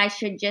server, then I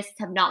should just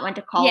have not went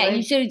to college. Yeah,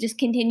 you should have just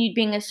continued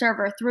being a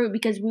server through,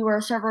 because we were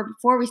a server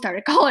before we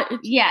started college.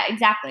 Yeah,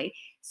 exactly.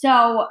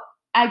 So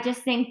I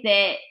just think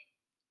that,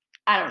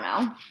 I don't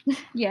know.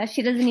 Yeah,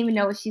 she doesn't even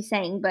know what she's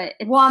saying, but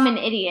well, I'm an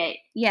idiot.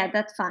 Yeah,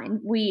 that's fine.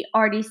 We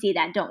already see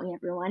that, don't we,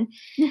 everyone?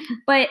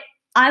 But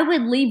I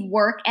would leave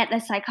work at the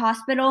psych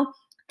hospital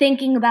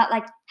thinking about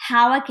like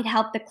how I could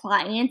help the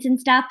clients and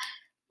stuff.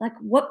 like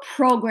what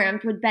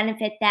programs would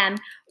benefit them,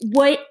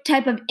 what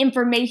type of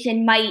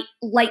information might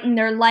lighten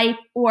their life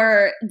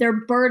or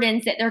their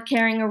burdens that they're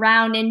carrying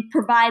around and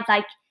provide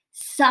like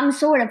some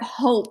sort of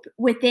hope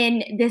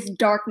within this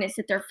darkness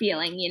that they're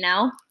feeling, you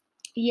know?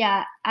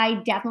 Yeah,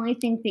 I definitely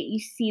think that you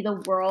see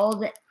the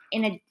world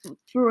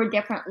through a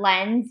different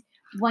lens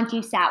once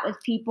you sat with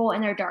people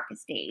in their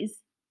darkest days.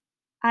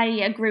 I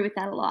agree with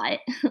that a lot.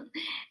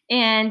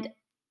 And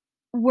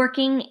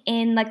working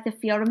in like the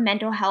field of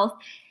mental health,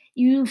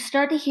 you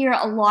start to hear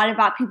a lot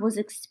about people's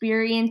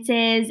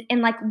experiences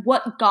and like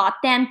what got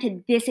them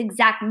to this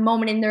exact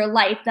moment in their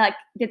life, like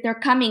that they're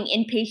coming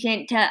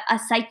inpatient to a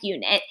psych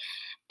unit.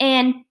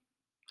 And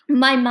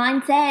my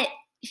mindset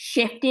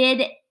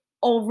shifted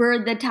over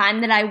the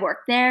time that I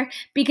worked there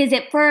because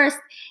at first,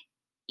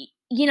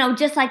 you know,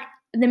 just like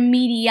the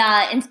media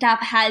and stuff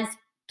has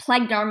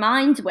plagued our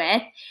minds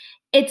with,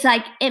 it's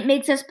like it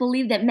makes us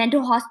believe that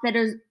mental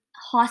hospitals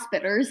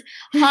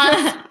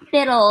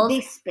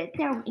They spit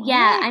their words.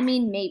 Yeah, I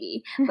mean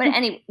maybe, but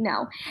anyway,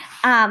 no,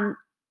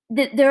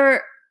 that there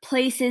are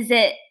places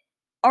that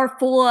are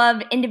full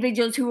of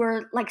individuals who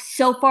are like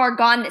so far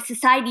gone that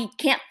society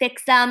can't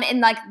fix them and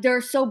like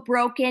they're so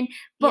broken.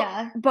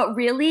 But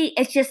really,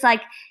 it's just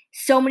like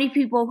so many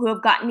people who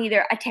have gotten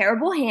either a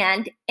terrible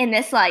hand in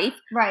this life,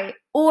 right,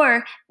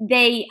 or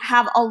they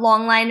have a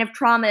long line of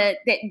trauma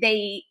that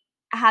they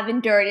have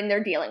endured and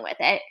they're dealing with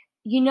it.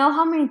 You know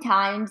how many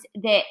times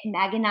that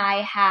Meg and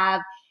I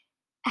have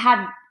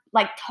had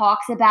like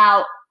talks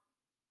about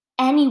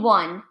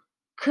anyone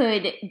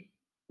could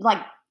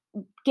like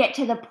get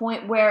to the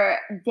point where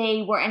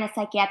they were in a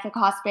psychiatric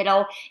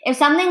hospital. If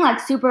something like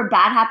super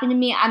bad happened to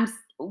me,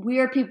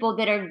 we're people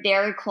that are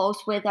very close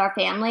with our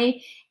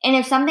family. And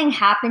if something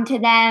happened to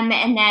them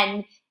and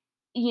then,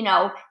 you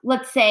know,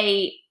 let's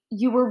say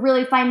you were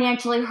really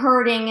financially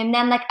hurting and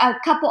then like a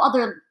couple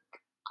other,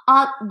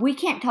 we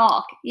can't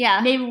talk. Yeah.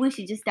 Maybe we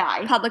should just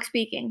die. Public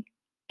speaking.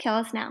 Kill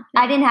us now.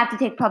 I didn't have to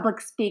take public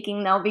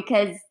speaking though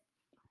because...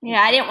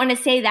 Yeah, I didn't want to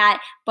say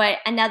that, but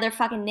another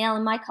fucking nail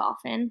in my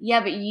coffin. Yeah,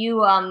 but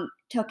you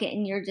took it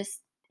and you're just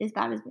as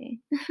bad as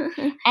me.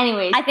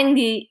 Anyways. I think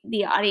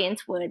the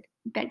audience would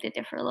beg to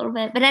differ a little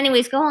bit. But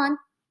anyways, go on.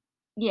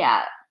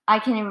 Yeah, I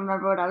can't even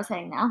remember what I was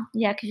saying now.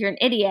 Yeah, because you're an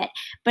idiot.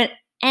 But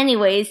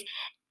anyways,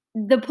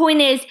 the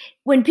point is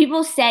when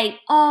people say,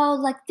 oh,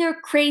 like they're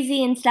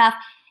crazy and stuff,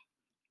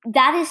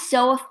 that is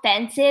so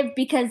offensive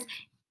because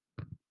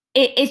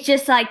it's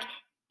just like...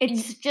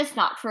 It's just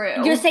not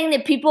true. You're saying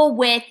that people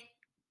with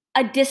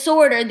a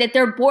disorder that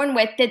they're born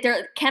with, that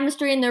their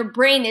chemistry in their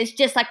brain is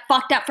just like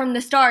fucked up from the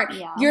start.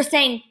 Yeah. You're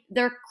saying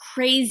they're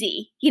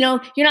crazy. You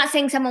know, you're not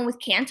saying someone with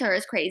cancer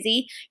is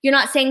crazy. You're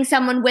not saying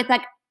someone with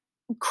like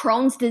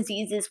Crohn's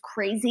disease is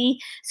crazy.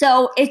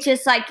 So it's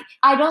just like,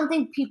 I don't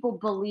think people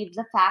believe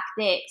the fact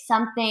that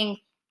something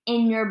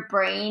in your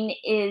brain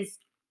is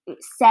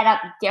set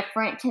up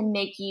different to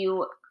make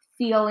you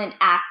feel and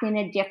act in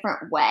a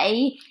different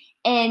way.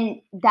 And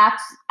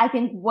that's, I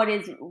think, what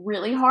is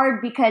really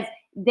hard because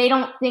they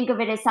don't think of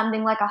it as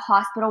something like a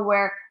hospital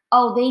where,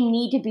 oh, they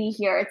need to be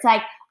here. It's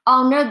like,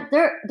 oh, no,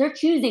 they're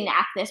choosing to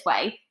act this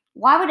way.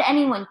 Why would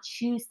anyone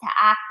choose to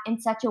act in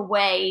such a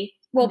way?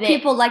 Well,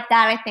 people like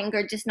that, I think,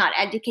 are just not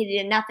educated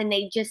enough and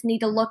they just need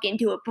to look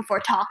into it before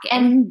talking.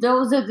 And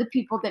those are the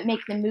people that make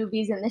the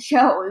movies and the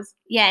shows.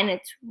 Yeah, and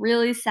it's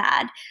really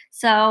sad.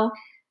 So,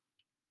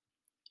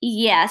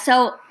 yeah,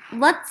 so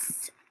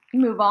let's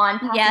move on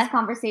past this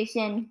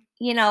conversation.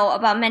 You know,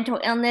 about mental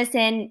illness,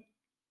 and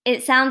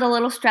it sounds a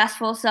little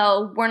stressful,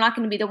 so we're not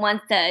going to be the ones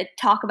to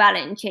talk about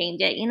it and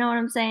change it. You know what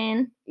I'm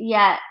saying?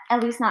 Yeah,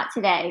 at least not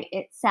today.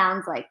 It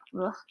sounds like,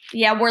 ugh.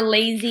 Yeah, we're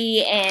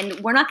lazy, and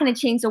we're not going to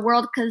change the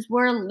world because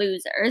we're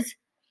losers.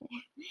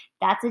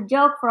 That's a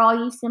joke for all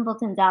you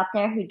simpletons out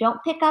there who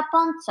don't pick up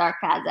on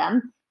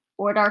sarcasm,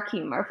 or dark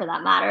humor for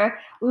that matter.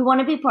 We want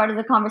to be part of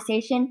the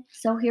conversation,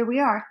 so here we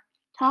are,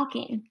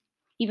 talking.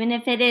 Even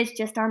if it is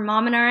just our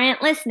mom and our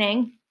aunt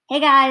listening. Hey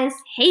guys.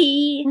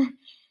 Hey.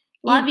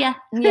 Love ya.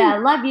 Yeah,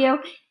 love you.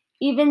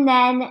 Even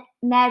then,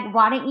 Meg,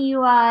 why don't you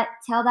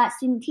tell that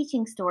student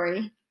teaching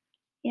story?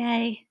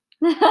 Yay.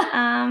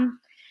 Oh,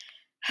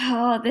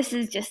 this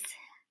is just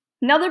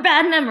another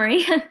bad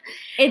memory.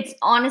 It's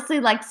honestly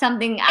like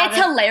something it's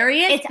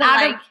hilarious.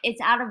 It's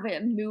out of a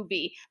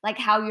movie. Like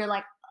how you're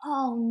like,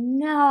 oh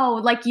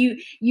no. Like you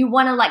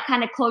want to like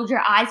kind of close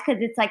your eyes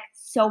because it's like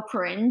so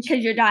cringe.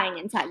 Because you're dying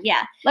inside.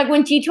 Yeah. Like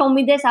when she told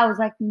me this, I was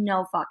like,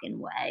 no fucking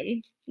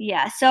way.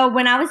 Yeah, so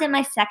when I was in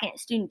my second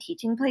student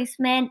teaching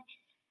placement,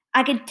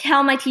 I could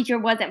tell my teacher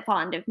wasn't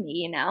fond of me,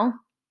 you know?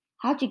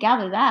 How'd you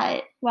gather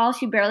that? Well,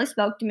 she barely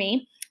spoke to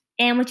me,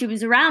 and when she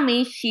was around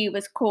me, she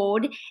was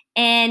cold,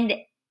 and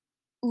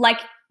like,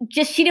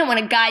 just she didn't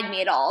want to guide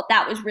me at all.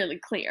 That was really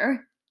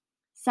clear.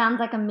 Sounds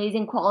like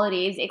amazing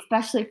qualities,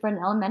 especially for an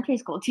elementary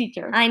school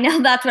teacher. I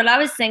know, that's what I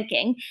was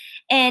thinking.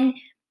 And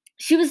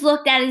she was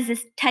looked at as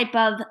this type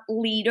of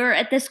leader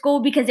at the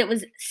school because it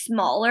was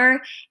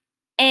smaller.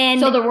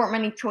 And so there weren't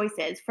many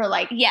choices for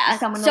like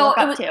someone to look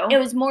up to. It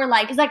was more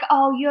like, it's like,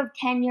 oh, you have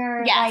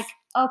tenure. Yes. Like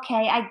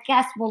okay, I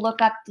guess we'll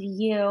look up to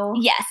you.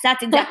 Yes,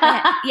 that's exactly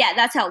yeah,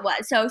 that's how it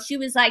was. So she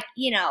was like,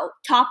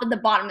 top of the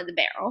bottom of the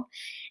barrel.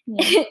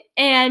 Yeah.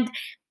 And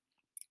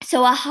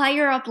so a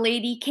higher up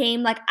lady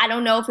came, like, I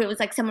don't know if it was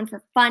like someone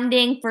for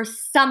funding for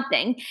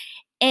something.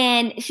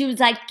 And she was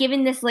like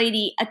giving this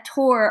lady a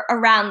tour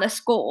around the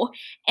school.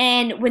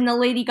 And when the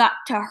lady got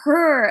to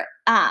her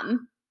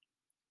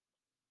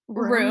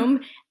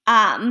room,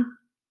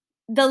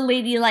 the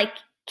lady like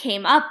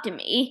came up to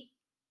me.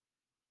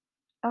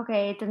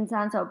 Okay, it doesn't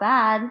sound so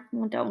bad.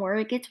 Well, don't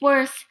worry, it gets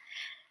worse.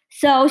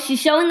 So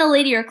she's showing the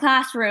lady her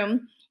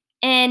classroom,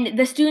 and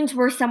the students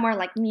were somewhere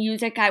like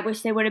music. I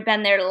wish they would have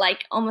been there to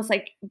like almost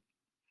like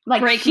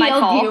break my shield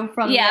fall. you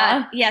from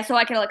yeah, so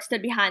I could like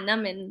stood behind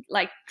them and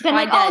like been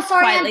tried like, to oh,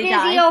 sorry, I'm quietly busy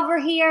die. over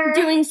here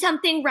Doing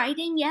something,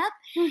 writing. Yep.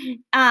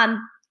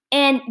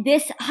 And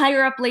this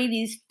higher up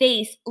lady's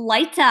face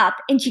lights up,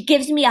 and she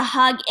gives me a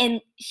hug,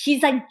 and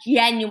she's like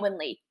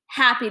genuinely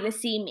happy to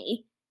see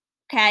me.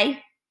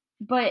 Okay.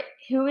 But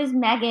who is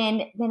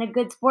Megan than a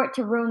good sport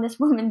to ruin this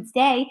woman's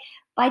day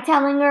by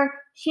telling her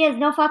she has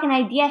no fucking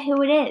idea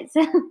who it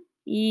is?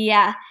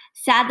 Yeah.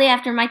 Sadly,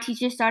 after my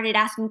teacher started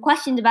asking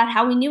questions about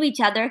how we knew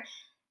each other,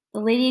 the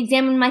lady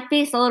examined my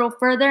face a little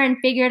further and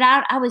figured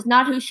out I was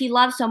not who she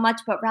loved so much,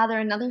 but rather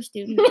another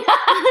student.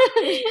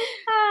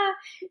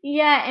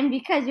 Yeah, and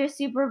because your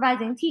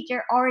supervising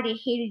teacher already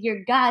hated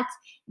your guts,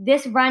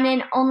 this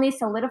run-in only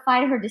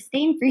solidified her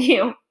disdain for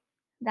you.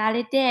 That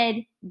it did.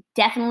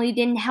 Definitely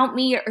didn't help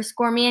me or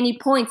score me any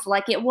points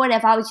like it would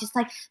if I was just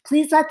like,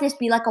 please let this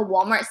be like a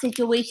Walmart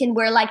situation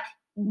where like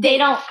they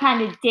don't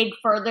kind of dig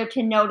further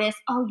to notice,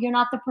 oh, you're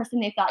not the person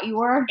they thought you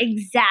were.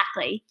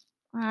 Exactly.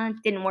 It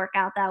didn't work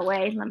out that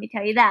way, let me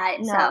tell you that.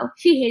 No. So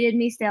she hated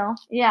me still.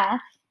 Yeah.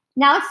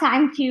 Now it's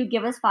time to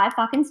give us 5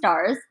 fucking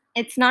stars.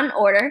 It's not an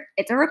order,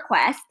 it's a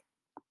request.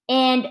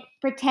 And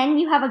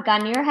pretend you have a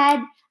gun to your head.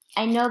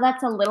 I know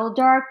that's a little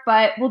dark,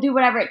 but we'll do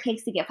whatever it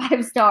takes to get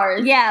 5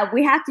 stars. Yeah,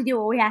 we have to do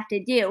what we have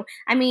to do.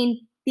 I mean,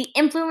 the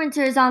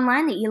influencers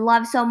online that you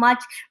love so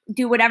much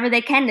do whatever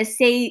they can to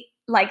say,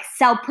 like,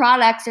 sell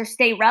products or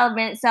stay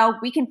relevant, so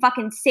we can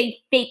fucking say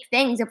fake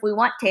things if we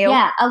want to.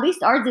 Yeah, at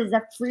least ours is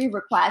a free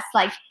request.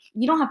 Like,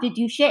 you don't have to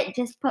do shit.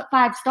 Just put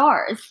 5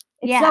 stars.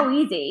 It's so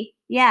easy.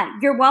 Yeah,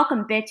 you're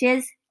welcome,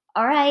 bitches.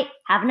 All right.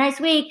 Have a nice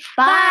week.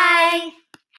 Bye.